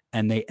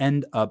 and they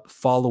end up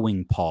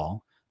following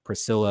Paul,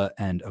 Priscilla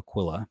and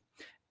Aquila.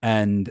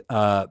 And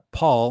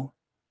Paul,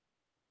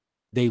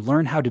 they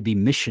learn how to be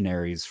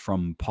missionaries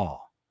from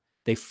Paul.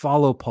 They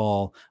follow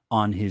Paul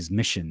on his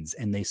missions,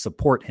 and they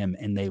support him,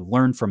 and they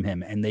learn from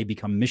him, and they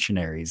become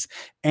missionaries.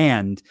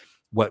 And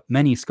what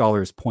many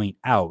scholars point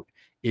out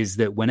is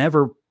that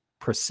whenever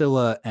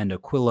Priscilla and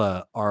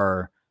Aquila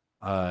are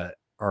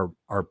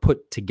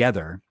put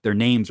together, their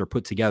names are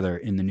put together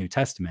in the New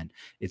Testament,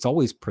 it's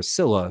always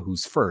Priscilla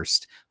who's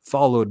first,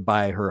 followed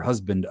by her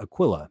husband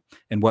Aquila.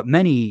 And what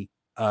many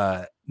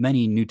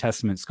New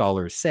Testament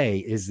scholars say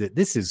is that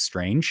this is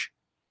strange.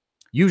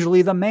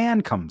 Usually the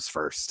man comes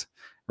first,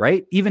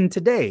 right? Even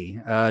today,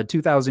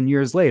 2,000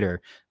 years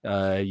later,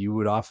 you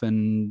would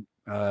often,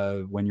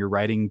 when you're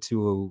writing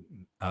to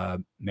a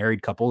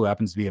married couple who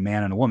happens to be a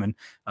man and a woman,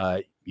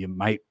 you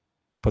might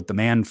put the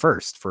man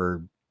first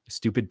for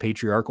stupid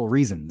patriarchal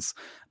reasons.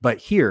 But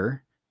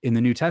here in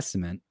the New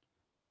Testament,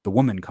 the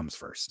woman comes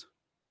first.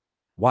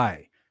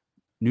 Why?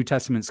 New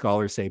Testament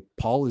scholars say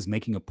Paul is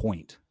making a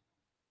point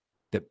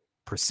that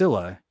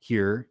Priscilla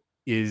here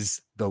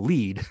is the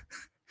lead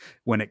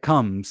when it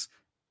comes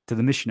to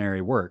the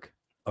missionary work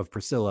of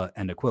Priscilla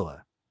and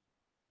Aquila.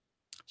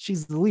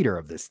 She's the leader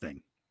of this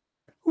thing.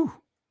 Whew,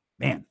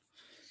 man.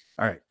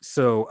 All right.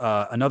 So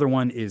another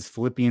one is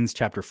Philippians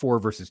chapter 4,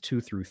 verses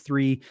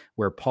 2-3,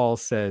 where Paul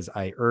says,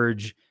 I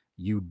urge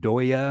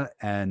Euodia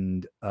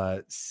and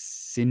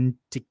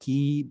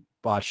Syntyche,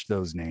 botched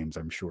those names,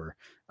 I'm sure.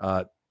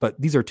 But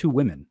these are two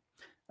women.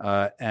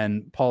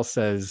 And Paul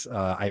says,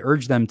 I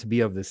urge them to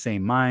be of the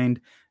same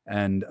mind.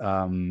 And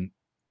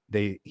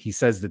he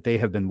says that they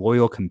have been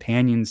loyal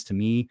companions to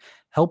me.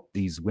 Help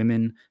these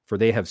women, for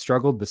they have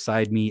struggled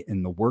beside me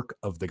in the work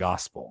of the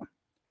gospel.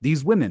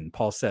 These women,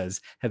 Paul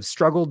says, have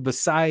struggled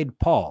beside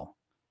Paul.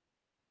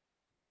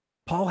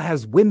 Paul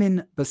has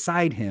women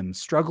beside him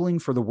struggling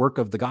for the work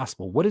of the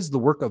gospel. What is the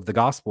work of the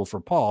gospel for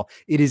Paul?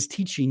 It is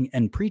teaching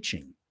and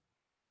preaching.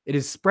 It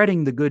is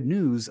spreading the good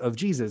news of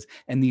Jesus,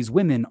 and these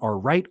women are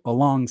right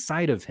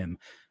alongside of him.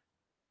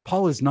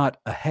 Paul is not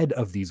ahead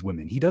of these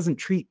women. He doesn't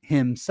treat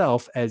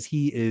himself as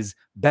he is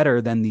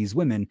better than these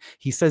women.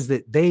 He says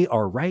that they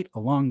are right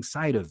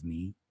alongside of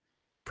me,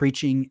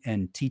 preaching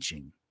and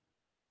teaching.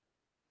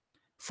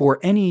 For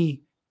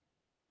any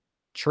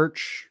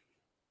church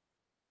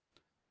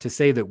to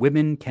say that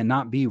women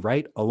cannot be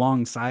right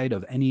alongside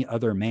of any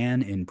other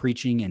man in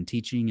preaching and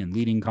teaching and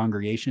leading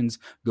congregations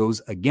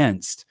goes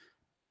against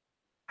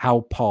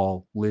how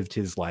Paul lived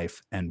his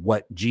life and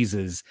what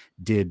Jesus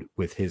did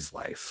with his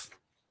life.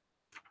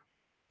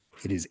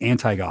 It is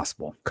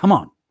anti-gospel. Come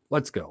on,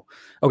 let's go.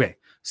 Okay,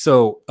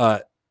 so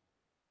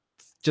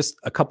just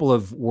a couple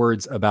of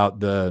words about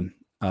the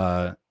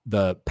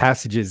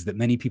passages that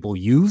many people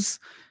use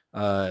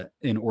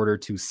in order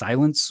to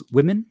silence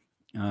women.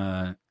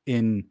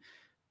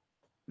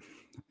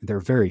 There are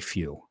very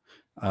few.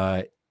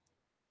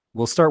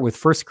 We'll start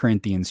with 1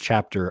 Corinthians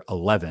chapter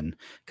 11,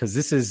 because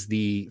this is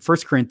 1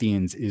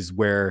 Corinthians is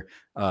where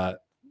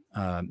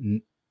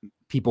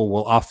people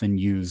will often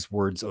use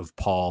words of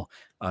Paul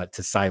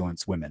to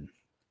silence women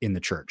in the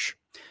church.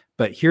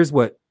 But here's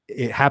what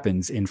it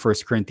happens in 1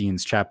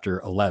 Corinthians chapter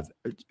 11.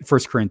 1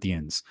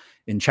 Corinthians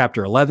in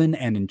chapter 11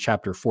 and in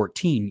chapter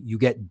 14, you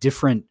get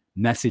different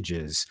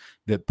messages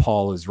that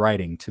Paul is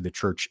writing to the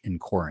church in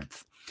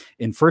Corinth.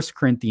 In 1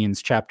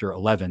 Corinthians chapter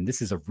 11,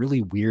 this is a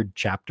really weird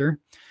chapter.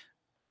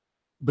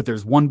 But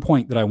there's one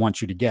point that I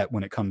want you to get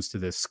when it comes to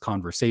this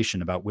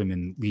conversation about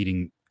women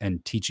leading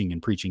and teaching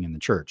and preaching in the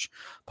church.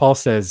 Paul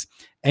says,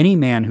 any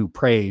man who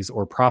prays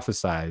or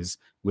prophesies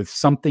with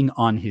something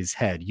on his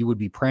head, you would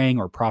be praying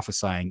or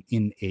prophesying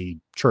in a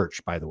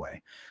church, by the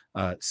way.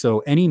 So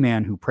any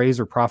man who prays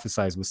or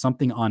prophesies with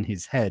something on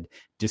his head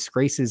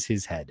disgraces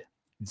his head.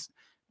 It's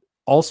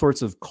all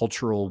sorts of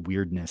cultural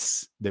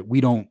weirdness that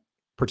we don't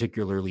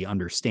particularly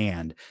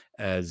understand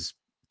as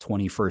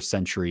 21st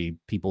century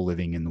people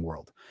living in the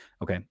world.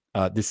 Okay.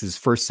 This is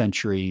first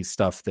century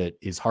stuff that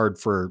is hard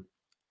for.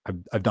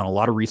 I've done a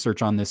lot of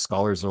research on this.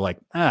 Scholars are like,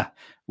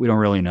 we don't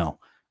really know.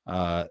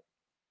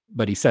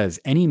 But he says,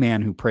 any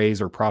man who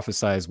prays or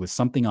prophesies with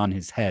something on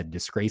his head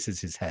disgraces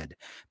his head.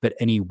 But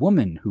any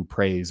woman who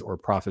prays or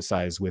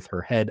prophesies with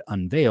her head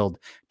unveiled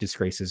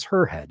disgraces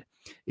her head.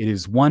 It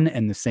is one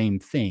and the same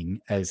thing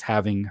as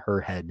having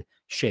her head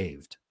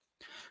shaved.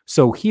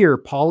 So here,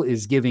 Paul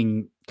is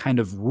giving kind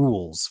of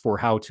rules for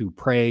how to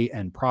pray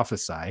and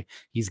prophesy.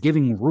 He's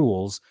giving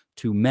rules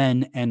to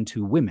men and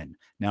to women.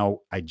 Now,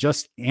 I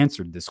just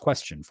answered this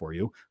question for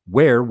you.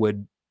 Where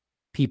would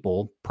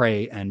people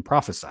pray and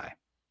prophesy?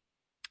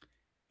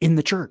 In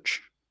the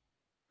church.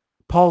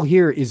 Paul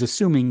here is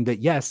assuming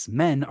that, yes,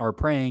 men are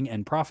praying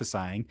and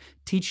prophesying,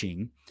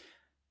 teaching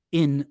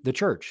in the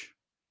church.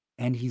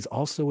 And he's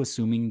also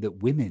assuming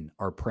that women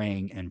are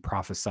praying and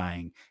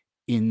prophesying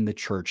in the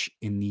church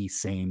in the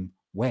same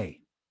way.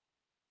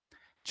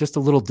 Just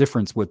a little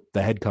difference with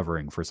the head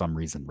covering for some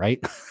reason,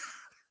 right?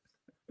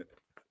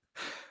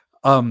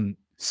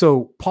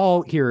 So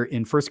Paul here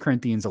in 1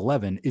 Corinthians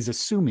 11 is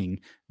assuming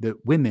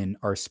that women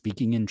are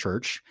speaking in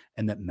church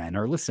and that men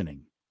are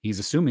listening. He's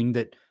assuming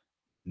that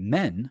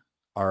men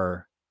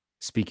are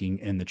speaking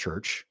in the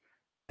church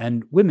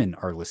and women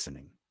are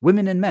listening.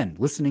 Women and men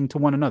listening to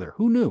one another.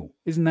 Who knew?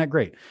 Isn't that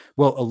great?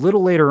 Well, a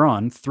little later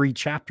on, 3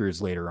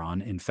 chapters later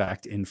on, in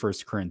fact, in 1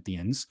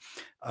 Corinthians,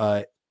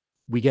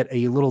 we get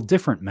a little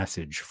different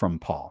message from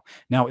Paul.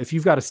 Now, if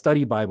you've got a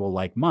study Bible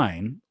like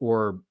mine,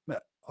 or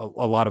a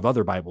lot of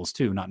other Bibles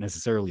too, not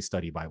necessarily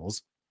study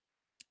Bibles,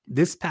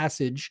 this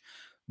passage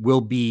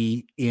will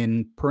be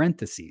in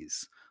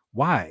parentheses.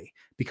 Why?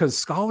 Because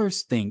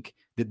scholars think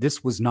that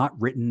this was not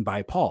written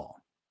by Paul.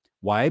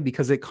 Why?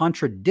 Because it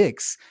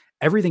contradicts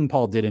everything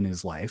Paul did in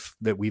his life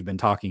that we've been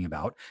talking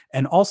about.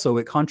 And also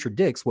it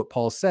contradicts what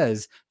Paul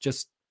says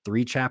just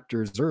 3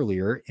 chapters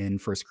earlier in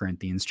 1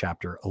 Corinthians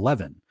chapter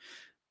 11.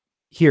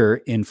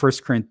 Here in 1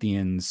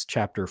 Corinthians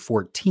chapter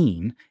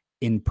 14,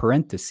 in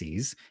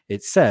parentheses,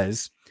 it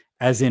says,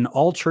 as in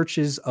all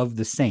churches of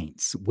the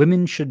saints,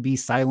 women should be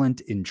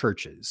silent in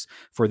churches,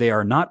 for they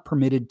are not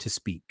permitted to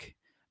speak,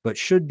 but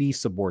should be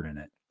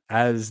subordinate,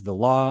 as the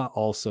law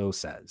also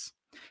says.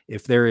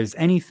 If there is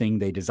anything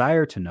they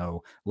desire to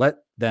know, let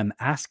them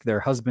ask their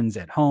husbands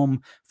at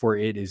home, for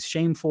it is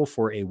shameful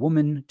for a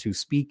woman to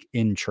speak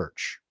in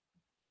church.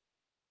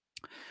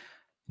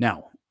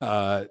 Now,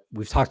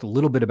 we've talked a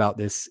little bit about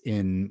this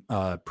in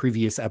a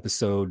previous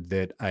episode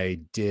that I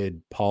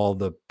did, Paul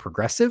the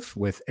Progressive,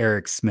 with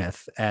Eric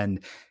Smith.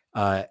 And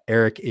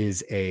Eric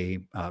is a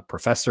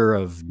professor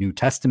of New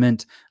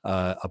Testament,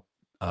 a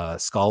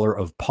scholar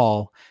of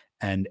Paul.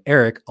 And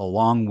Eric,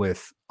 along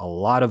with a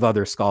lot of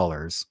other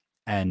scholars,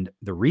 and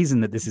the reason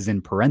that this is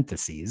in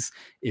parentheses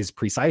is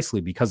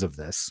precisely because of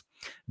this,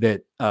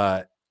 that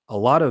a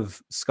lot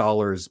of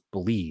scholars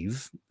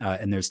believe,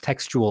 and there's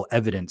textual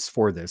evidence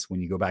for this when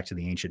you go back to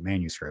the ancient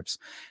manuscripts,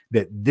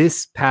 that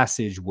this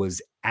passage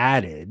was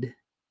added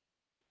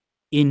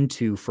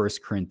into 1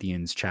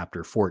 Corinthians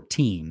chapter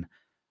 14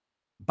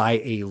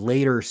 by a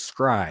later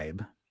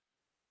scribe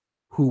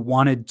who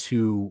wanted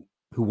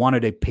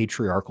a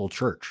patriarchal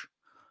church,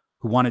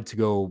 who wanted to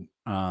go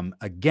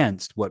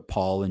against what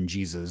Paul and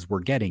Jesus were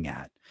getting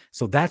at.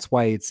 So that's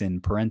why it's in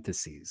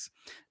parentheses.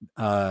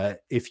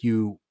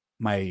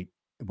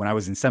 When I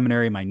was in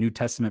seminary, my New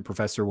Testament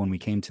professor, when we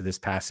came to this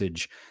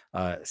passage,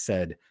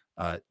 said,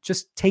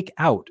 just take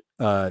out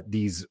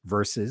these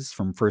verses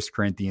from 1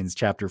 Corinthians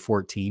chapter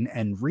 14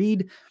 and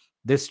read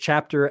this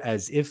chapter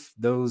as if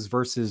those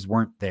verses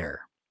weren't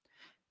there.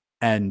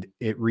 And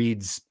it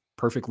reads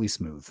perfectly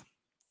smooth.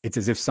 It's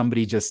as if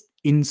somebody just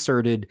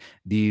inserted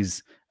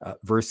these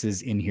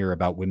verses in here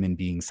about women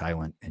being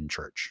silent in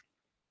church.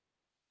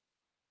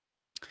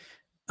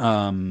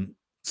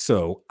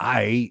 So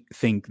I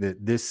think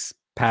that this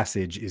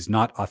passage is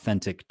not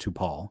authentic to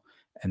Paul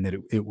and that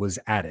it was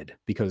added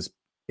because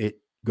it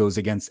goes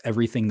against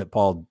everything that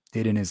Paul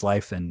did in his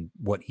life and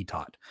what he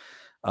taught.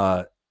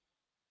 The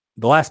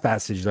last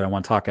passage that I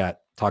want to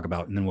talk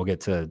about, and then we'll get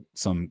to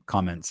some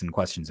comments and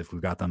questions if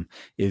we've got them,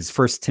 is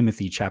 1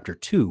 Timothy chapter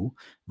 2,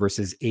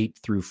 verses 8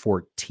 through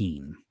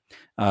 14.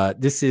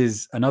 This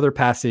is another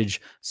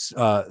passage.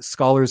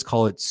 Scholars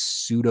call it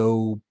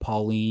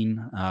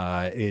pseudo-Pauline.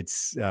 It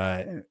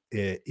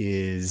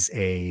is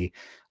a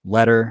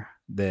letter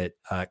that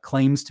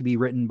claims to be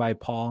written by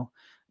Paul,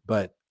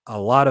 but a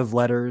lot of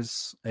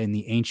letters in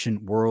the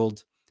ancient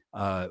world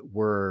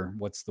were,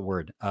 what's the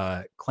word,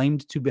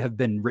 claimed to have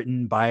been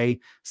written by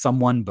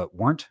someone but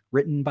weren't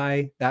written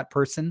by that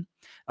person.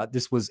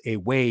 This was a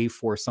way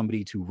for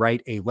somebody to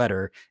write a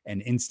letter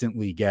and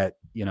instantly get,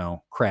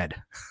 cred.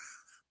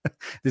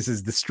 This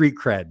is the street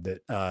cred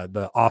that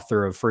the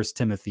author of First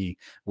Timothy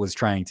was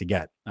trying to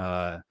get.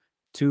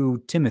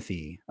 To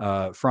Timothy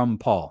from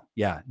Paul.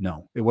 Yeah,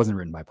 no, it wasn't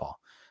written by Paul.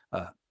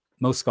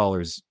 Most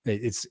scholars,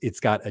 it's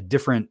got a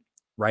different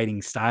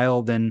writing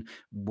style than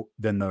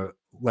the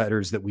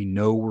letters that we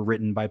know were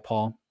written by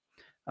Paul,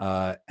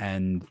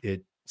 and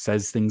it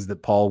says things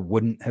that Paul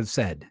wouldn't have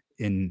said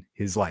in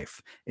his life,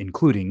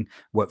 including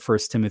what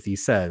First Timothy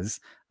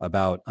says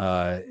about,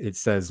 it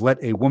says,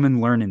 "Let a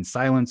woman learn in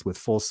silence with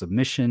full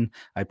submission.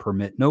 I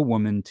permit no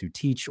woman to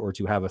teach or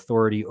to have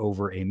authority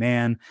over a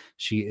man.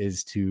 She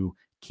is to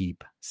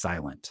keep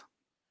silent."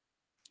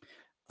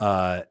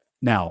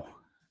 Now,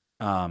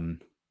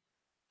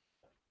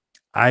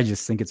 I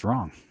just think it's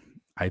wrong.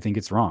 I think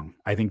it's wrong.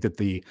 I think that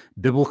the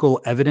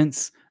biblical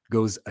evidence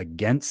goes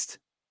against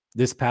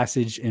this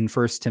passage in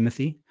First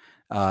Timothy.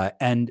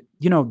 And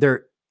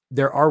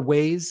there are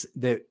ways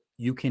that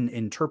you can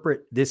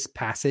interpret this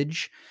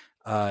passage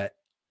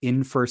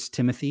in First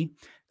Timothy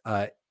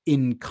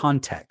in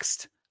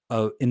context,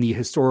 in the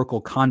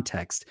historical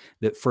context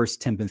that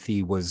First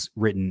Timothy was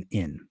written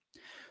in.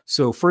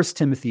 So First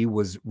Timothy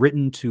was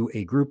written to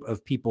a group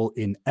of people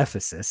in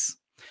Ephesus.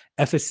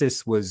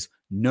 Ephesus was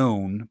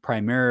known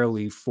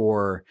primarily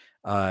for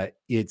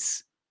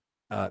its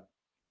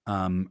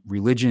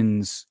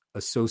religions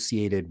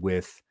associated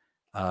with,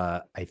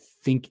 I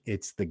think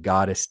it's the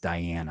goddess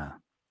Diana.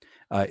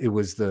 It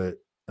was the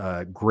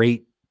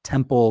great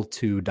temple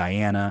to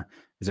Diana.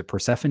 Is it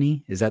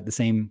Persephone? Is that the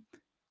same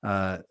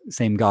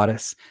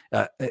goddess?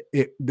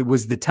 It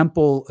was the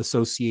temple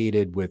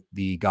associated with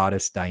the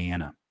goddess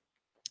Diana,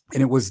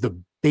 and it was the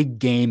big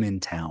game in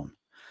town.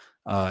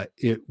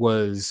 It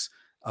was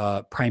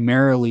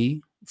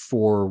primarily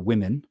for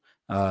women.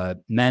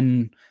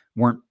 Men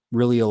weren't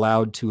really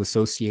allowed to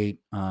associate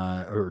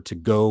or to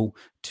go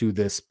to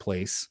this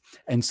place.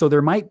 And so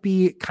there might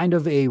be kind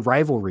of a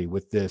rivalry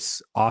with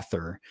this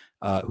author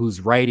who's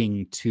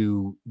writing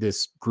to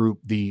this group,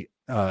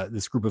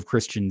 this group of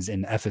Christians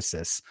in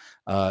Ephesus,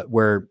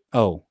 where,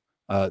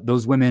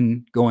 those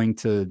women going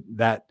to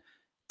that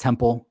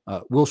temple,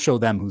 we'll show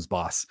them who's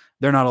boss.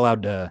 They're not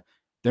allowed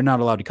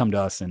to come to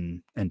us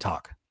and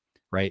talk,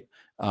 right?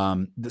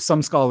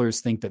 Some scholars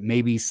think that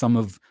maybe some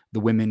of the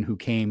women who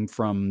came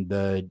from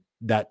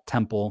that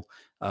temple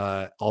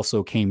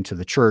also came to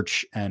the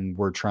church and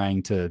were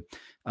trying to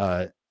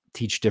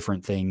teach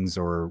different things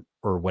or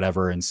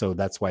whatever. And so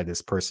that's why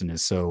this person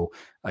is so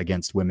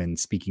against women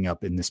speaking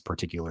up in this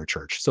particular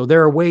church. So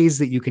there are ways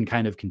that you can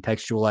kind of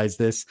contextualize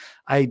this.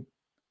 I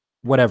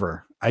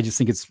just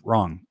think it's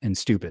wrong and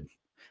stupid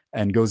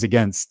and goes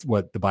against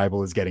what the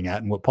Bible is getting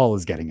at and what Paul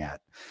is getting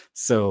at.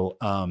 So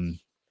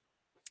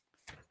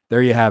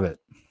there you have it.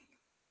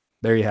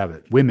 There you have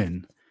it.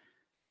 Women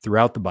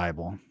throughout the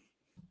Bible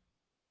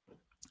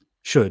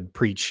should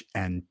preach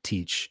and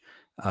teach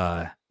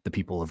the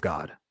people of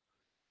God.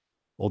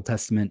 Old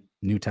Testament,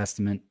 New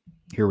Testament.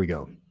 Here we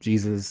go.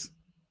 Jesus,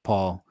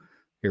 Paul.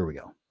 Here we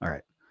go. All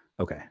right.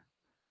 Okay.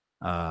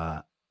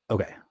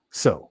 Okay.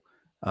 So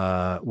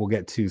we'll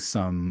get to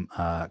some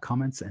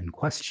comments and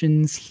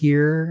questions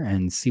here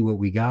and see what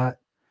we got.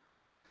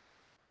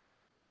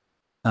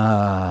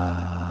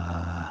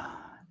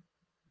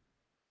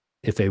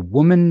 If a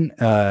woman,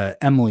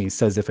 Emily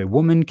says, if a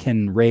woman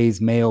can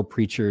raise male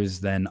preachers,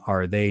 then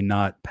are they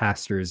not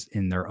pastors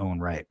in their own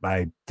right?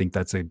 I think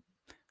that's a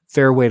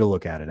fair way to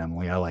look at it,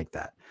 Emily. I like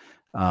that.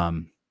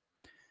 I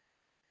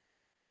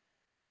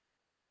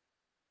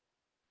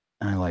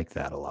like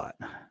that a lot.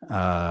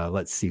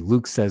 Let's see.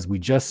 Luke says, we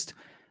just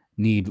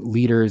need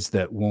leaders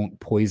that won't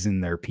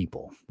poison their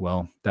people.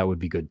 Well, that would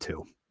be good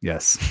too.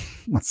 Yes.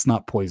 Let's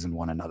not poison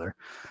one another.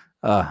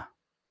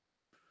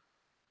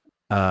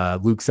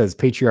 Luke says,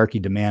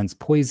 patriarchy demands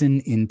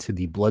poison into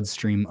the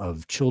bloodstream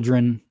of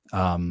children.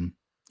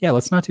 Yeah,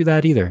 let's not do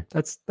that either.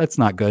 That's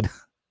not good.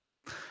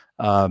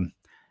 We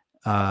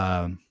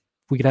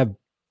could have,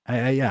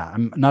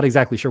 I'm not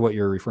exactly sure what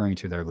you're referring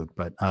to there, Luke,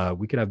 but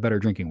we could have better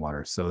drinking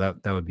water. So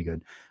that would be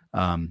good.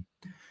 The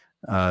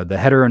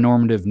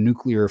heteronormative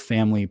nuclear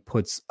family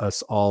puts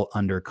us all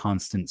under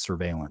constant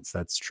surveillance.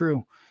 That's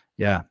true.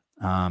 Yeah.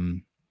 I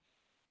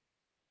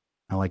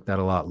like that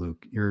a lot,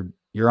 Luke.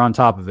 You're on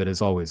top of it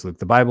as always, Luke.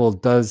 The Bible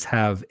does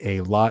have a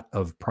lot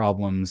of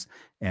problems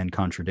and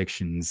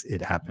contradictions.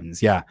 It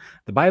happens. Yeah.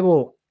 The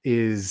Bible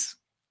is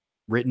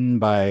written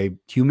by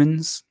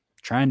humans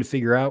trying to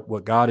figure out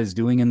what God is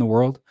doing in the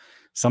world.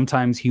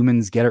 Sometimes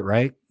humans get it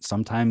right.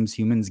 Sometimes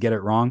humans get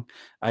it wrong.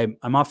 I'm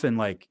often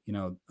like,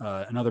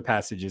 another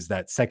passage is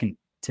that Second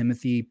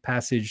Timothy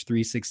passage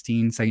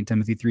 3:16, 2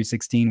 Timothy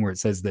 3:16, where it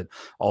says that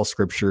all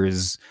scripture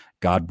is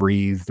God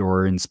breathed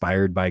or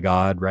inspired by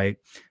God, right?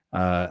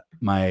 One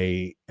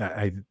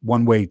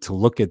way to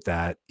look at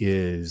that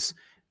is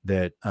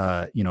that,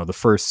 the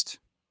first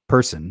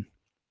person,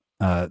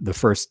 the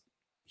first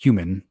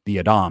human, the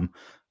Adam,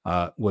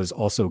 was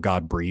also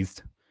God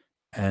breathed.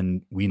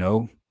 And we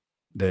know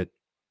that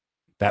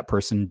that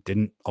person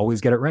didn't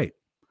always get it right,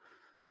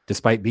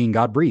 despite being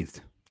God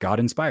breathed, God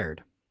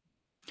inspired.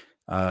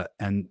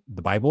 And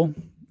the Bible,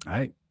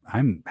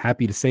 I'm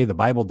happy to say the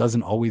Bible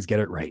doesn't always get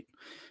it right.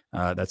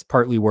 That's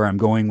partly where I'm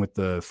going with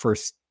the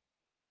First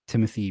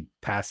Timothy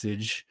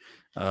passage,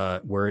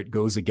 where it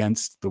goes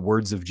against the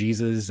words of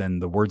Jesus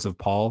and the words of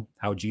Paul,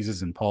 how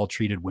Jesus and Paul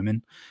treated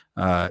women.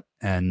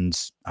 And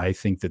I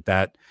think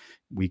that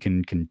we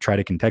can try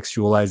to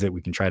contextualize it.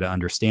 We can try to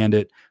understand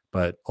it.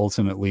 But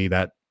ultimately,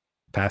 that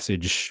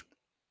passage,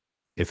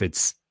 if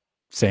it's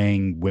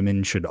saying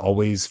women should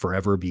always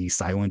forever be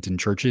silent in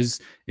churches,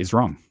 is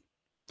wrong.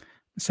 I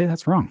say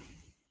that's wrong.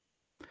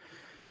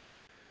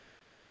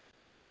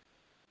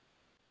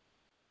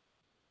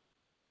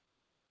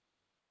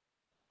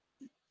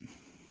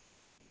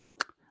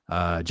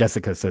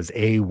 Jessica says,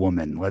 a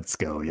woman. Let's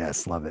go.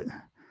 Yes, love it.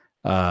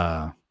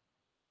 All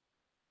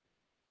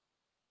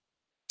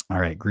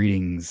right.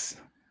 Greetings,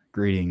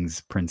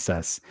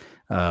 princess.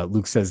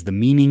 Luke says, the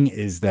meaning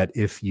is that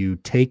if you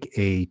take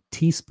a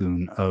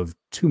teaspoon of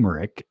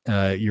turmeric,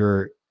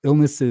 your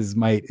illnesses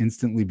might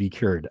instantly be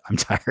cured. I'm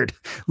tired.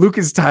 Luke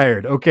is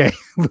tired. Okay.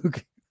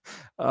 Luke.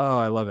 Oh,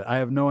 I love it. I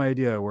have no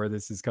idea where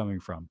this is coming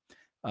from.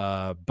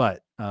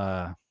 But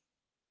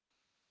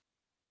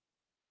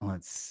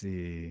let's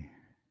see.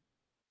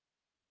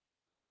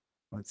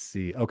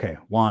 Okay,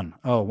 Juan.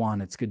 Oh,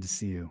 Juan, it's good to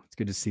see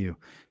you.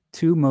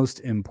 Two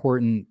most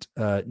important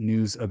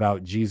news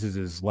about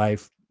Jesus's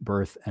life,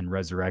 birth, and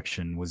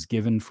resurrection was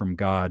given from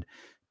God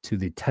to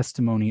the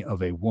testimony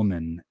of a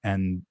woman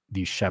and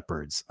the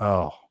shepherds.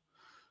 Oh,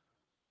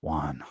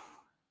 Juan.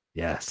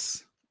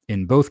 Yes.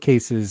 In both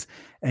cases,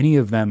 any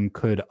of them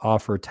could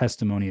offer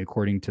testimony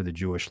according to the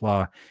Jewish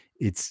law.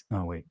 It's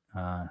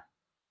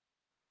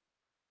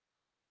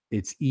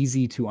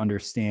easy to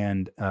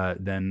understand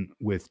then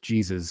with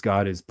Jesus.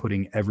 God is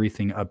putting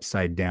everything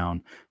upside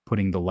down,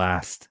 putting the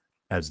last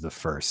as the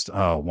first.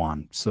 Oh,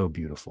 Juan, so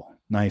beautiful.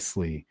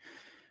 Nicely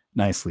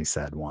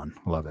said, Juan.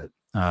 Love it.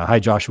 Hi,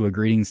 Joshua.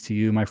 Greetings to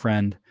you, my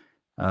friend.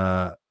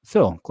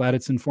 Phil, glad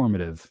it's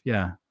informative.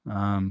 Yeah.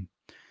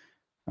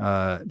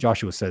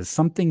 Joshua says,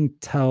 something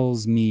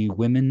tells me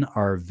women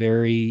are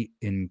very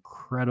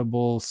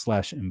incredible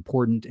 /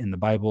 important in the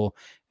Bible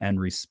and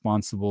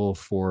responsible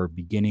for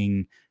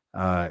beginning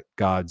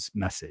God's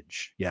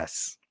message.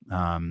 Yes.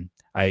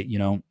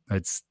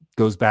 It's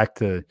goes back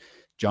to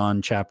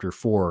John chapter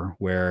 4,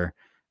 where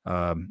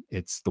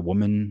it's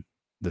the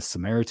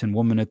Samaritan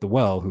woman at the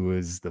well, who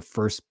is the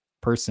first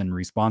person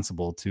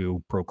responsible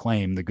to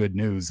proclaim the good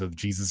news of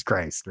Jesus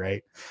Christ,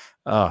 right?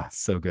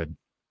 So good.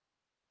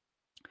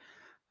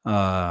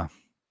 Karen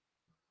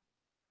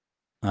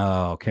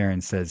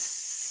says,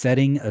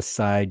 setting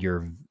aside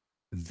your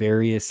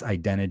various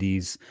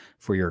identities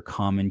for your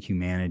common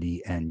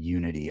humanity and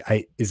unity.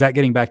 Is that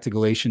getting back to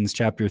Galatians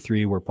chapter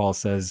 3, where Paul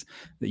says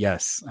that?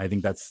 Yes, I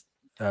think that's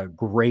a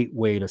great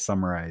way to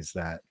summarize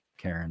that,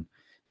 Karen.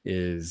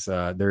 Is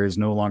there is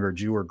no longer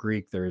Jew or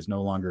Greek, there is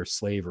no longer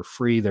slave or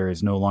free, there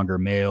is no longer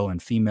male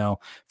and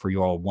female, for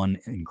you are all one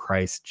in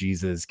Christ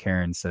Jesus.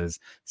 Karen says,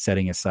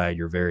 setting aside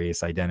your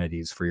various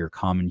identities for your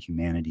common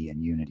humanity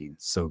and unity.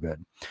 So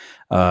good.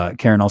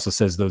 Karen also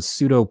says those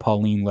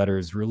pseudo-Pauline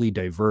letters really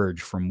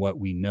diverge from what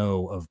we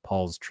know of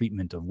Paul's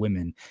treatment of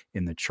women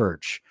in the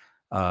church.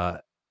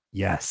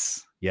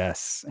 Yes.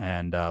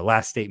 And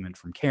last statement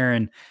from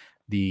Karen,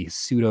 the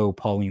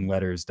pseudo-Pauline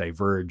letters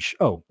diverge.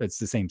 Oh, it's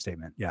the same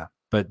statement. Yeah.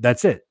 But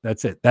that's it.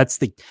 That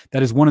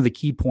is one of the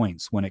key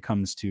points when it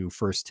comes to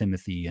First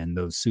Timothy and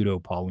those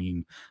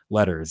pseudo-Pauline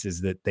letters, is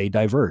that they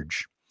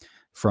diverge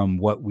from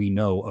what we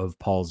know of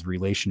Paul's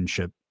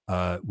relationship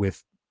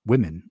with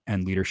women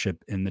and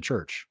leadership in the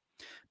church.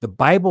 The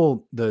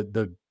Bible,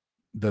 the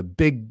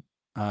big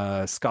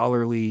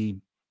scholarly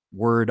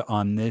word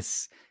on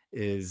this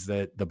is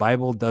that the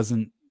Bible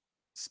doesn't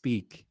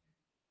speak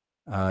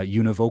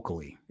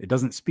univocally. It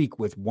doesn't speak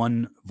with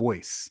one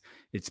voice.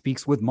 It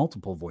speaks with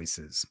multiple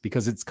voices,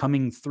 because it's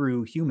coming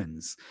through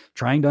humans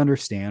trying to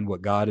understand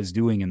what God is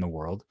doing in the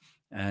world.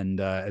 And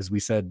as we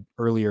said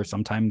earlier,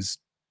 sometimes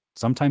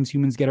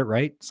humans get it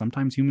right,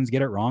 sometimes humans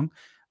get it wrong.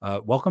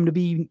 Welcome to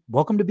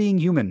being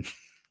human.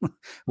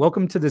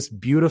 Welcome to this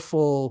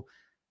beautiful,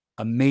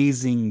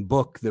 amazing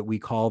book that we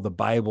call the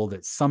Bible,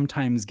 that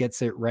sometimes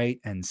gets it right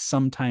and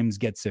sometimes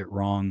gets it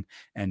wrong.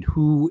 And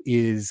who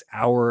is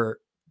our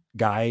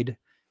guide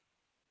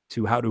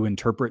to how to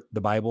interpret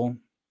the Bible?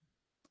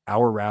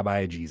 Our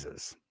Rabbi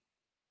Jesus.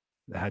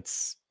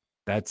 That's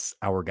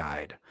our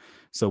guide.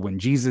 So when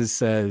Jesus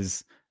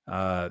says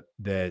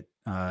that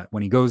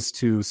when he goes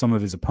to some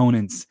of his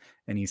opponents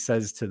and he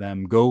says to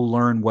them, go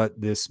learn what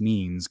this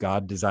means,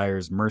 God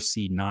desires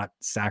mercy, not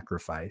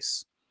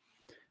sacrifice,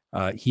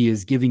 he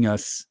is giving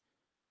us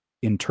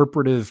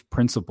interpretive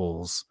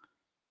principles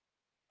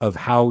of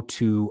how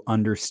to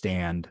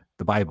understand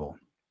the Bible.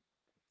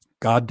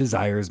 God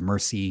desires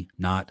mercy,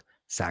 not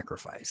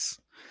sacrifice.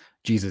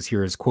 Jesus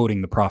here is quoting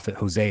the prophet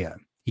Hosea.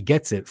 He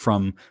gets it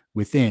from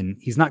within.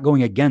 He's not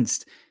going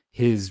against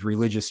his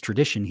religious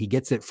tradition. He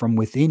gets it from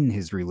within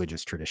his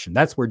religious tradition.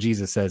 That's where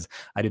Jesus says,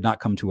 I did not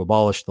come to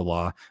abolish the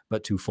law,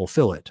 but to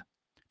fulfill it,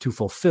 to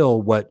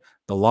fulfill what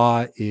the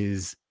law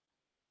is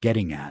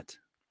getting at,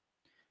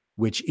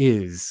 which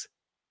is,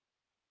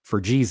 for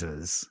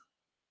Jesus,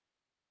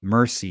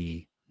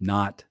 mercy,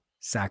 not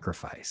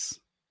sacrifice.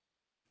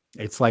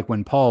 It's like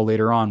when Paul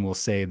later on will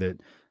say that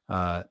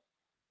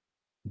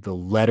the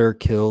letter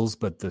kills,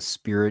 but the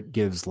spirit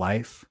gives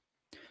life.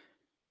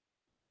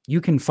 You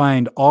can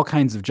find all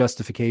kinds of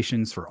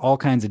justifications for all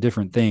kinds of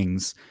different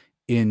things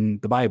in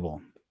the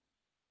Bible.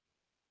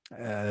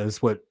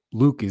 That's what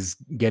Luke is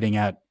getting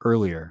at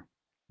earlier.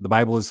 The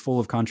Bible is full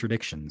of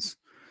contradictions.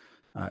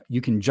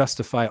 You can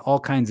justify all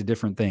kinds of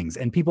different things,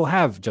 and people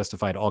have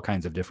justified all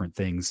kinds of different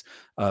things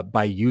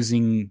by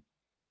using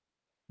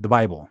the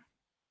Bible.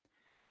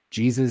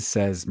 Jesus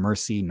says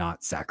mercy,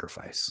 not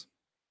sacrifice.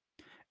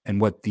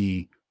 And what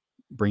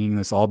bringing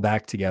this all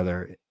back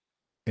together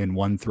in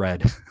one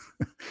thread,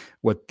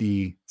 what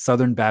the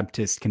Southern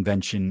Baptist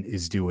Convention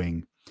is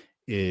doing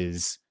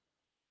is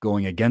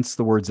going against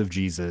the words of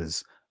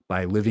Jesus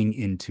by living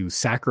into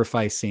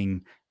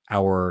sacrificing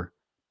our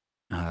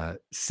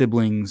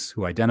siblings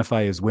who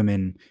identify as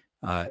women,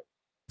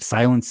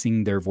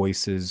 silencing their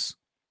voices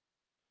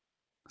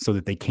so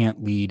that they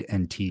can't lead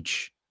and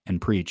teach and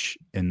preach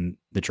in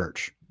the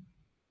church.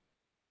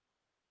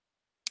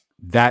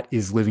 That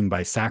is living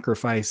by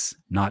sacrifice,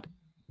 not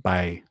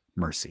by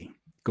mercy.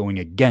 Going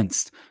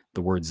against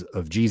the words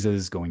of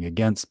Jesus, going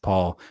against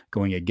Paul,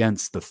 going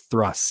against the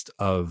thrust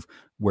of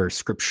where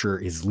Scripture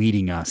is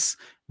leading us,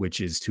 which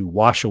is to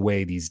wash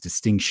away these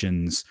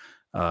distinctions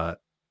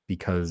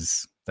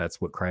because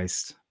that's what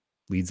Christ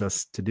leads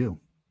us to do.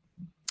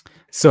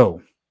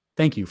 So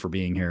thank you for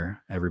being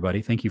here,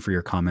 everybody. Thank you for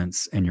your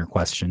comments and your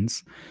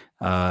questions.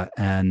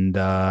 And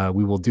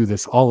we will do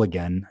this all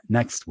again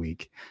next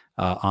week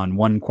on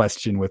One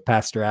Question with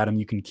Pastor Adam.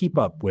 You can keep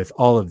up with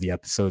all of the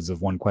episodes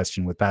of One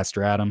Question with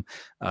Pastor Adam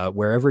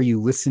wherever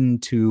you listen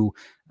to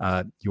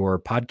your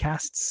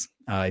podcasts.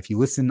 If you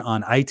listen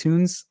on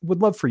iTunes,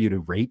 would love for you to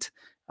rate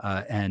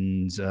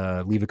and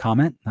leave a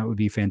comment. That would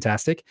be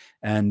fantastic.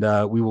 And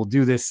we will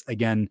do this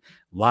again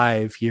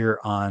live here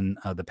on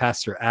the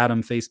Pastor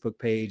Adam Facebook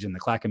page and the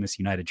Clackamas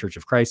United Church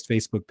of Christ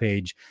Facebook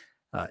page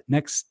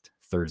next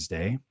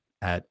Thursday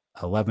at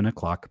 11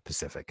 o'clock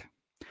Pacific.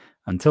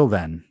 Until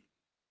then,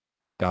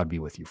 God be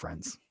with you,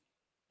 friends.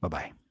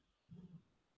 Bye-bye.